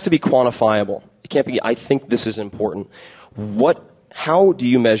it has to be quantifiable. It can't be, I think this is important. How do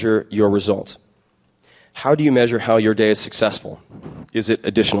you measure your results? How do you measure how your day is successful? Is it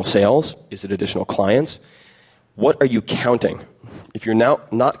additional sales? Is it additional clients? What are you counting? If you're now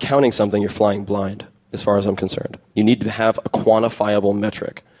not counting something, you're flying blind, as far as I'm concerned. You need to have a quantifiable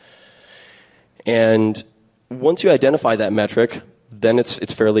metric. And once you identify that metric, then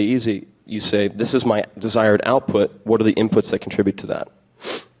it's fairly easy. You say, this is my desired output. What are the inputs that contribute to that?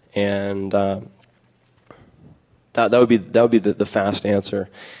 And that would be the fast answer.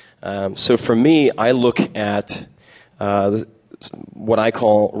 So for me, I look at what I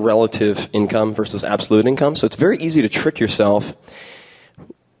call relative income versus absolute income. So it's very easy to trick yourself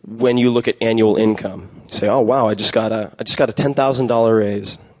when you look at annual income. You say, oh wow, I just got a $10,000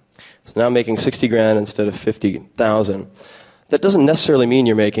 raise. So now I'm making $60,000 instead of $50,000. That doesn't necessarily mean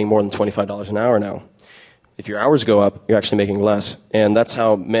you're making more than $25 an hour now. If your hours go up, you're actually making less. And that's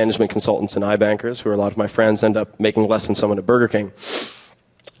how management consultants and iBankers, who are a lot of my friends, end up making less than someone at Burger King.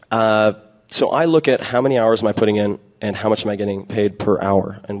 So I look at how many hours am I putting in and how much am I getting paid per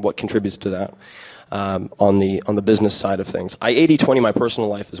hour and what contributes to that on the business side of things. I 80-20 my personal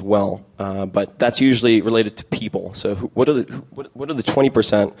life as well, but that's usually related to people. So what are the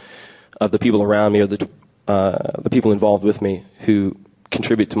 20% of the people around me or the people involved with me who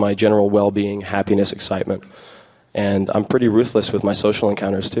contribute to my general well-being, happiness, excitement? And I'm pretty ruthless with my social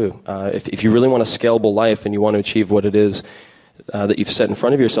encounters too. If you really want a scalable life and you want to achieve what it is that you've set in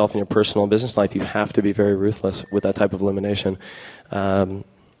front of yourself in your personal and business life, you have to be very ruthless with that type of elimination.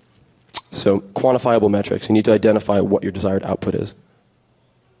 So quantifiable metrics. You need to identify what your desired output is.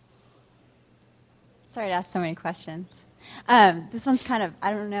 Sorry to ask so many questions. This one's kind of,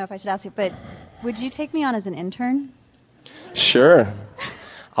 I don't know if I should ask it, but would you take me on as an intern? Sure.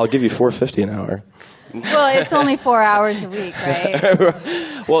 I'll give you $4.50 an hour. Well, it's only 4 hours a week,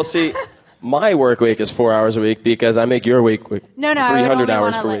 right? Well, see, my work week is 4 hours a week because I make your week 300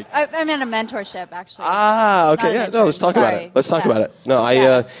 hours per week. I meant a mentorship, actually. Okay, yeah. No, let's talk about it. Let's talk about it.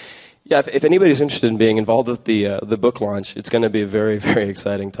 No, if anybody's interested in being involved with the book launch, it's going to be a very, very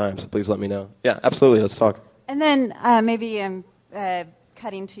exciting time. So please let me know. Yeah, absolutely. Let's talk. And then maybe I'm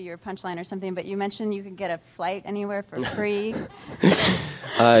cutting to your punchline or something, but you mentioned you could get a flight anywhere for free.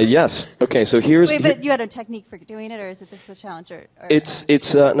 Yes. Okay. So here's. Wait, but you had a technique for doing it, or is this a challenge?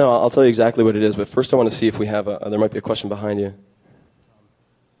 It's no. I'll tell you exactly what it is. But first, I want to see if we have there might be a question behind you.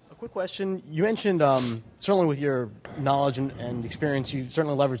 A quick question. You mentioned certainly with your knowledge and experience, you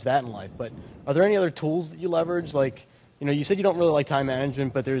certainly leverage that in life. But are there any other tools that you leverage? Like, you said you don't really like time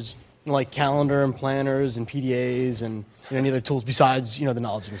management, but there's like calendar and planners and PDAs and any other tools besides the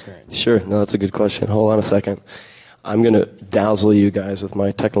knowledge and experience. Sure. No, that's a good question. Hold on a second. I'm going to dazzle you guys with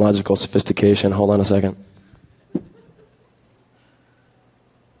my technological sophistication. Hold on a second.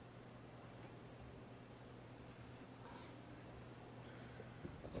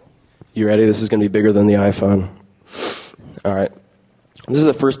 You ready? This is going to be bigger than the iPhone. All right. This is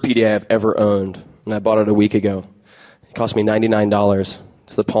the first PDA I've ever owned, and I bought it a week ago. It cost me $99.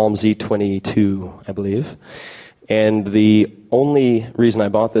 It's the Palm Z22, I believe. And the only reason I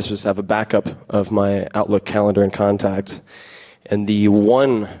bought this was to have a backup of my Outlook calendar and contacts. And the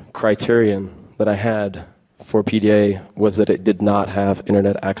one criterion that I had for PDA was that it did not have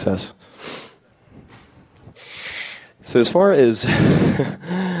internet access. So as far as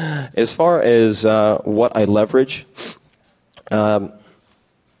what I leverage,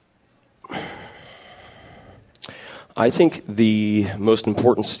 I think the most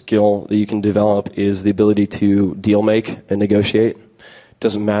important skill that you can develop is the ability to deal make and negotiate.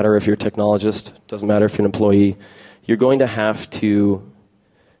 Doesn't matter if you're a technologist, doesn't matter if you're an employee. You're going to have to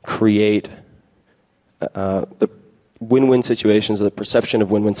create the win-win situations, or the perception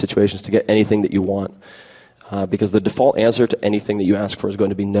of win-win situations, to get anything that you want. Because the default answer to anything that you ask for is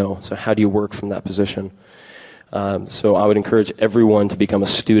going to be no. So how do you work from that position? So I would encourage everyone to become a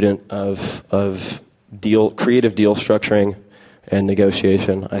student of creative deal structuring and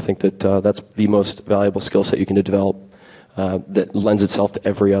negotiation. I think that that's the most valuable skill set you can develop that lends itself to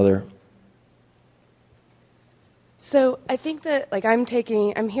every other. So I think that, like, I'm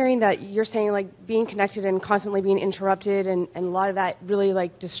hearing that you're saying, like, being connected and constantly being interrupted, and a lot of that really,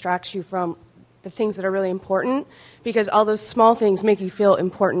 like, distracts you from the things that are really important, because all those small things make you feel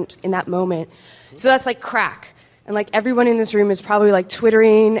important in that moment. So that's like crack. And, like, everyone in this room is probably, like,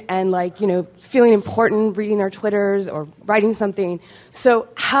 twittering and, like, you know, feeling important, reading their Twitters or writing something. So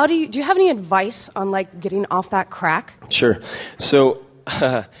how do you have any advice on, like, getting off that crack? Sure. So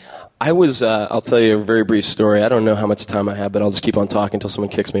I'll tell you a very brief story. I don't know how much time I have, but I'll just keep on talking until someone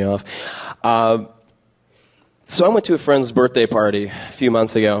kicks me off. So I went to a friend's birthday party a few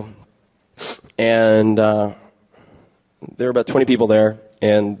months ago, and there were about 20 people there,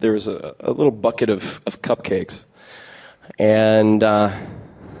 and there was a little bucket of cupcakes. And I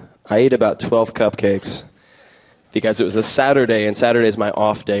ate about 12 cupcakes because it was a Saturday, and Saturday is my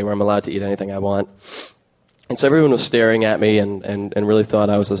off day where I'm allowed to eat anything I want. And so everyone was staring at me and really thought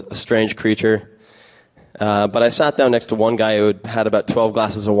I was a strange creature. But I sat down next to one guy who had about 12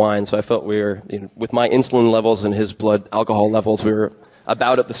 glasses of wine, so I felt we were, you know, with my insulin levels and his blood alcohol levels, we were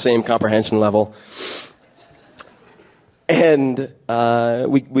about at the same comprehension level. And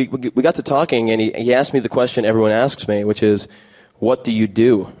we got to talking, and he asked me the question everyone asks me, which is, what do you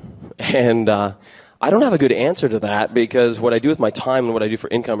do? And I don't have a good answer to that, because what I do with my time and what I do for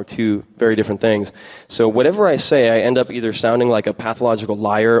income are two very different things. So whatever I say, I end up either sounding like a pathological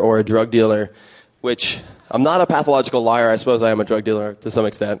liar or a drug dealer, which I'm not a pathological liar. I suppose I am a drug dealer to some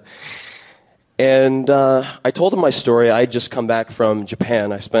extent. And I told him my story. I had just come back from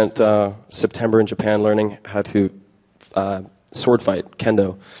Japan. I spent September in Japan learning how to sword fight,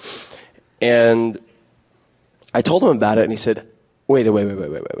 kendo. And I told him about it, and he said, wait.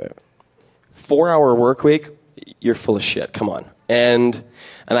 4-hour work week? You're full of shit. Come on. And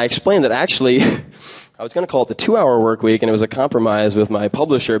I explained that actually I was going to call it the 2-hour work week, and it was a compromise with my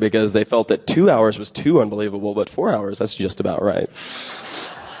publisher because they felt that 2 hours was too unbelievable, but 4 hours, that's just about right.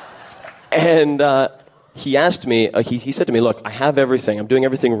 And he asked me, he said to me, look, I have everything. I'm doing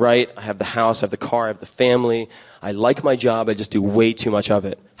everything right. I have the house, I have the car, I have the family. I like my job. I just do way too much of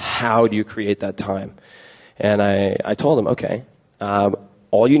it. How do you create that time? And I told him, okay,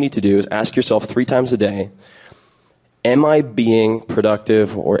 all you need to do is ask yourself 3 times a day, am I being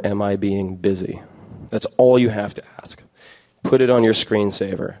productive or am I being busy? That's all you have to ask. Put it on your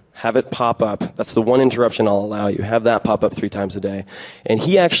screensaver. Have it pop up. That's the one interruption I'll allow you. Have that pop up 3 times a day. And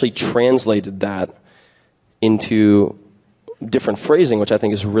he actually translated that into different phrasing, which I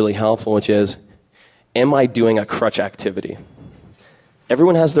think is really helpful, which is, am I doing a crutch activity?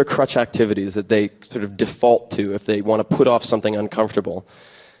 Everyone has their crutch activities that they sort of default to if they want to put off something uncomfortable.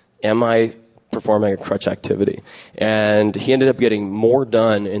 Am I performing a crutch activity? And he ended up getting more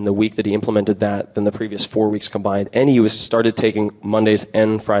done in the week that he implemented that than the previous 4 weeks combined. And he started taking Mondays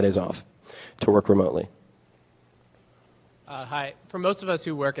and Fridays off to work remotely. Hi. For most of us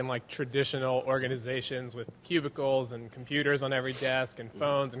who work in like traditional organizations with cubicles and computers on every desk and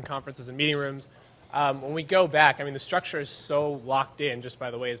phones and conferences and meeting rooms, when we go back, I mean, the structure is so locked in just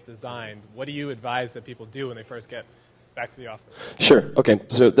by the way it's designed. What do you advise that people do when they first get back to the office? Sure. Okay.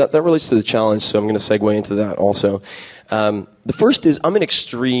 So that relates to the challenge, so I'm going to segue into that also. The first is, I'm an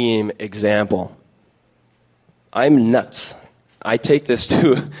extreme example. I'm nuts. I take this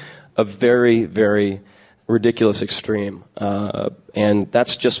to a very, very ridiculous extreme. And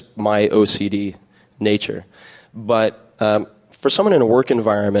that's just my OCD nature. But for someone in a work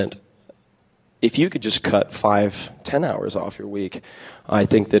environment, if you could just cut 5-10 hours off your week, I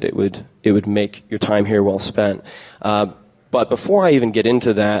think that it would make your time here well spent. But before I even get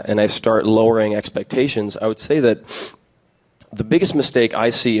into that and I start lowering expectations, I would say that the biggest mistake I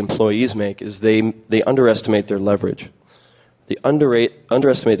see employees make is they underestimate their leverage. They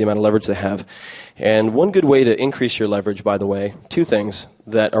underestimate the amount of leverage they have. And one good way to increase your leverage, by the way, 2 things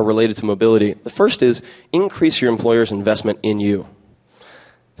that are related to mobility. The first is increase your employer's investment in you,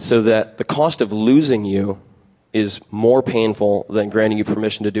 so that the cost of losing you is more painful than granting you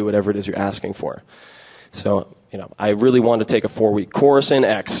permission to do whatever it is you're asking for. So I really want to take a 4-week course in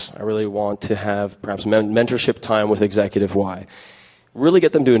X. I really want to have perhaps mentorship time with executive Y. Really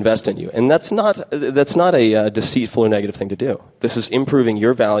get them to invest in you. And that's not a deceitful or negative thing to do. This is improving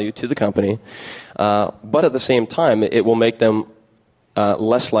your value to the company, but at the same time, it will make them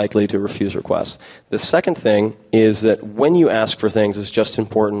less likely to refuse requests. The second thing is that when you ask for things, it's just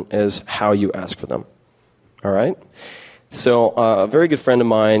important as how you ask for them. All right? So a very good friend of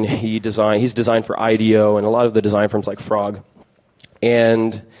mine, he's designed for IDEO and a lot of the design firms like Frog.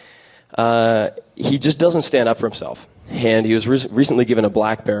 And he just doesn't stand up for himself. And he was recently given a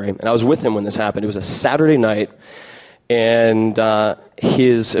BlackBerry. And I was with him when this happened. It was a Saturday night. And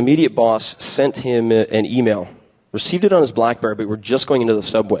his immediate boss sent him an email. Received it on his BlackBerry, but we were just going into the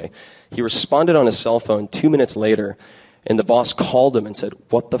subway. He responded on his cell phone 2 minutes later. And the boss called him and said,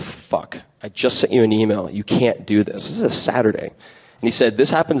 "What the fuck? I just sent you an email. You can't do this. This is a Saturday." And he said, "This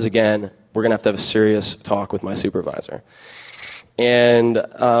happens again, we're going to have a serious talk with my supervisor." And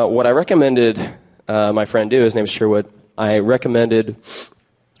what I recommended my friend do, his name is Sherwood, I recommended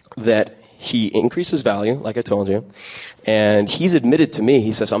that he increase his value, like I told you. And he's admitted to me,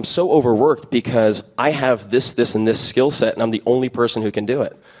 he says, "I'm so overworked because I have this, and this skill set, and I'm the only person who can do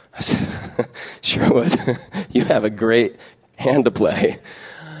it." I said, "Sherwood, you have a great hand to play."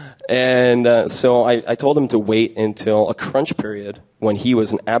 And so I told him to wait until a crunch period when he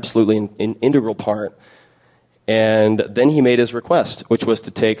was an absolutely an integral part. And then he made his request, which was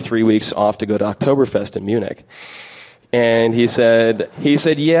to take 3 weeks off to go to Oktoberfest in Munich. And he said,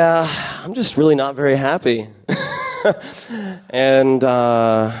 "Yeah, I'm just really not very happy." And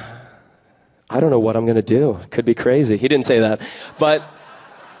I don't know what I'm going to do. It could be crazy. He didn't say that. But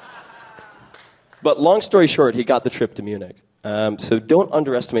long story short, he got the trip to Munich. So don't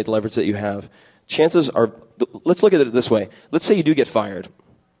underestimate the leverage that you have. Chances are, let's look at it this way. Let's say you do get fired.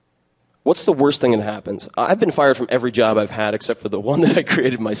 What's the worst thing that happens? I've been fired from every job I've had except for the one that I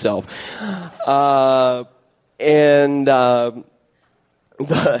created myself. But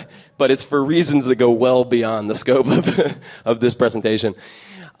it's for reasons that go well beyond the scope of this presentation.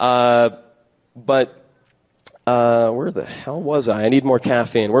 Where the hell was I? I need more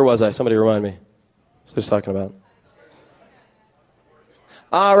caffeine. Where was I? Somebody remind me. What was I talking about?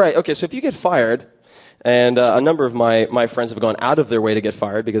 Right. Okay, so if you get fired, and a number of my friends have gone out of their way to get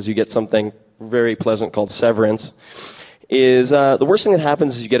fired because you get something very pleasant called severance, is the worst thing that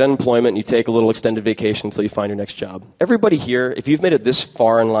happens is you get unemployment and you take a little extended vacation until you find your next job. Everybody here, if you've made it this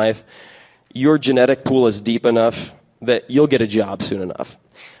far in life, your genetic pool is deep enough that you'll get a job soon enough.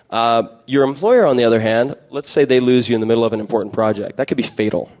 Your employer, on the other hand, let's say they lose you in the middle of an important project. That could be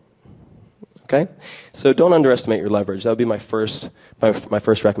fatal. Okay? So don't underestimate your leverage. That would be my first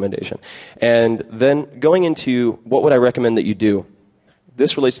recommendation. And then going into what would I recommend that you do,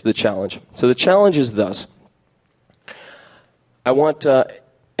 this relates to the challenge. So the challenge is thus. I want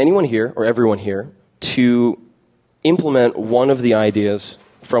anyone here or everyone here to implement one of the ideas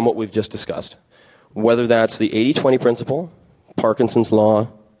from what we've just discussed, whether that's the 80-20 principle, Parkinson's law,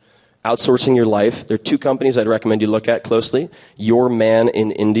 outsourcing your life. There are 2 companies I'd recommend you look at closely. Your Man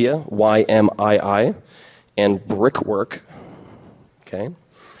in India, YMII, and Brickwork. Okay?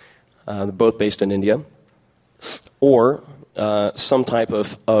 They're both based in India. Or some type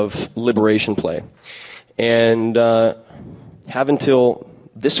of liberation play. And have until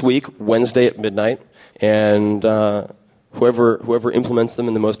this week, Wednesday at midnight, and whoever implements them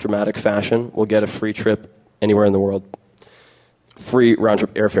in the most dramatic fashion will get a free trip anywhere in the world. Free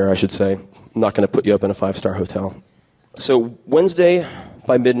round-trip airfare, I should say. I'm not going to put you up in a 5-star hotel. So Wednesday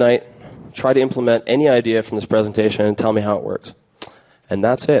by midnight, try to implement any idea from this presentation and tell me how it works. And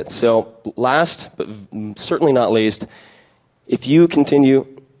that's it. So last, but certainly not least, if you continue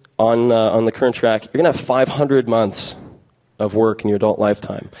on the current track, you're going to have 500 months of work in your adult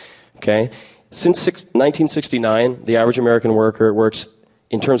lifetime. Okay? Since 1969, the average American worker works,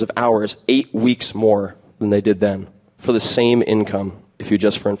 in terms of hours, 8 weeks more than they did then, for the same income if you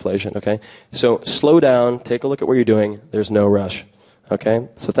adjust for inflation, okay? So slow down, take a look at what you're doing. There's no rush, okay?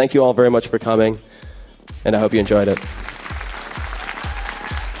 So thank you all very much for coming, and I hope you enjoyed it.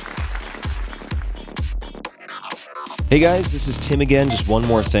 Hey guys, this is Tim again. Just one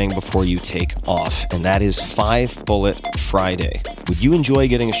more thing before you take off, and that is 5 Bullet Friday. Would you enjoy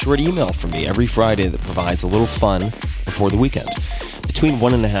getting a short email from me every Friday that provides a little fun before the weekend? Between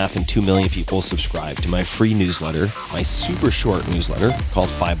 1.5 and 2 million people subscribe to my free newsletter, my super short newsletter called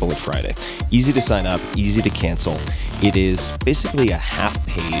 5 Bullet Friday. Easy to sign up, easy to cancel. It is basically a half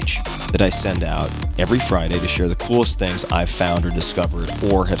page that I send out every Friday to share the coolest things I've found or discovered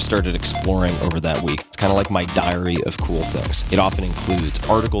or have started exploring over that week. It's kind of like my diary of cool things. It often includes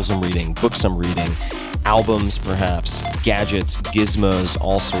articles I'm reading, books I'm reading, albums, perhaps, gadgets, gizmos,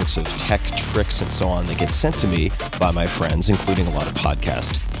 all sorts of tech tricks and so on that get sent to me by my friends, including a lot of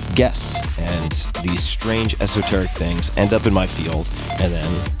podcast guests. And these strange esoteric things end up in my field, and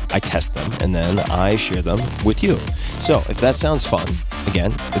then I test them, and then I share them with you. So if that sounds fun,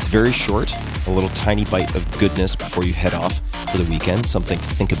 again, it's very short, a little tiny bite of goodness before you head off for the weekend, something to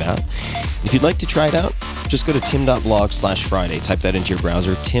think about. If you'd like to try it out, just go to tim.blog/Friday. Type that into your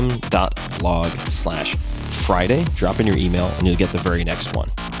browser, tim.blog/Friday. Drop in your email, and you'll get the very next one.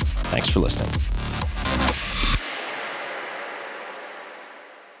 Thanks for listening.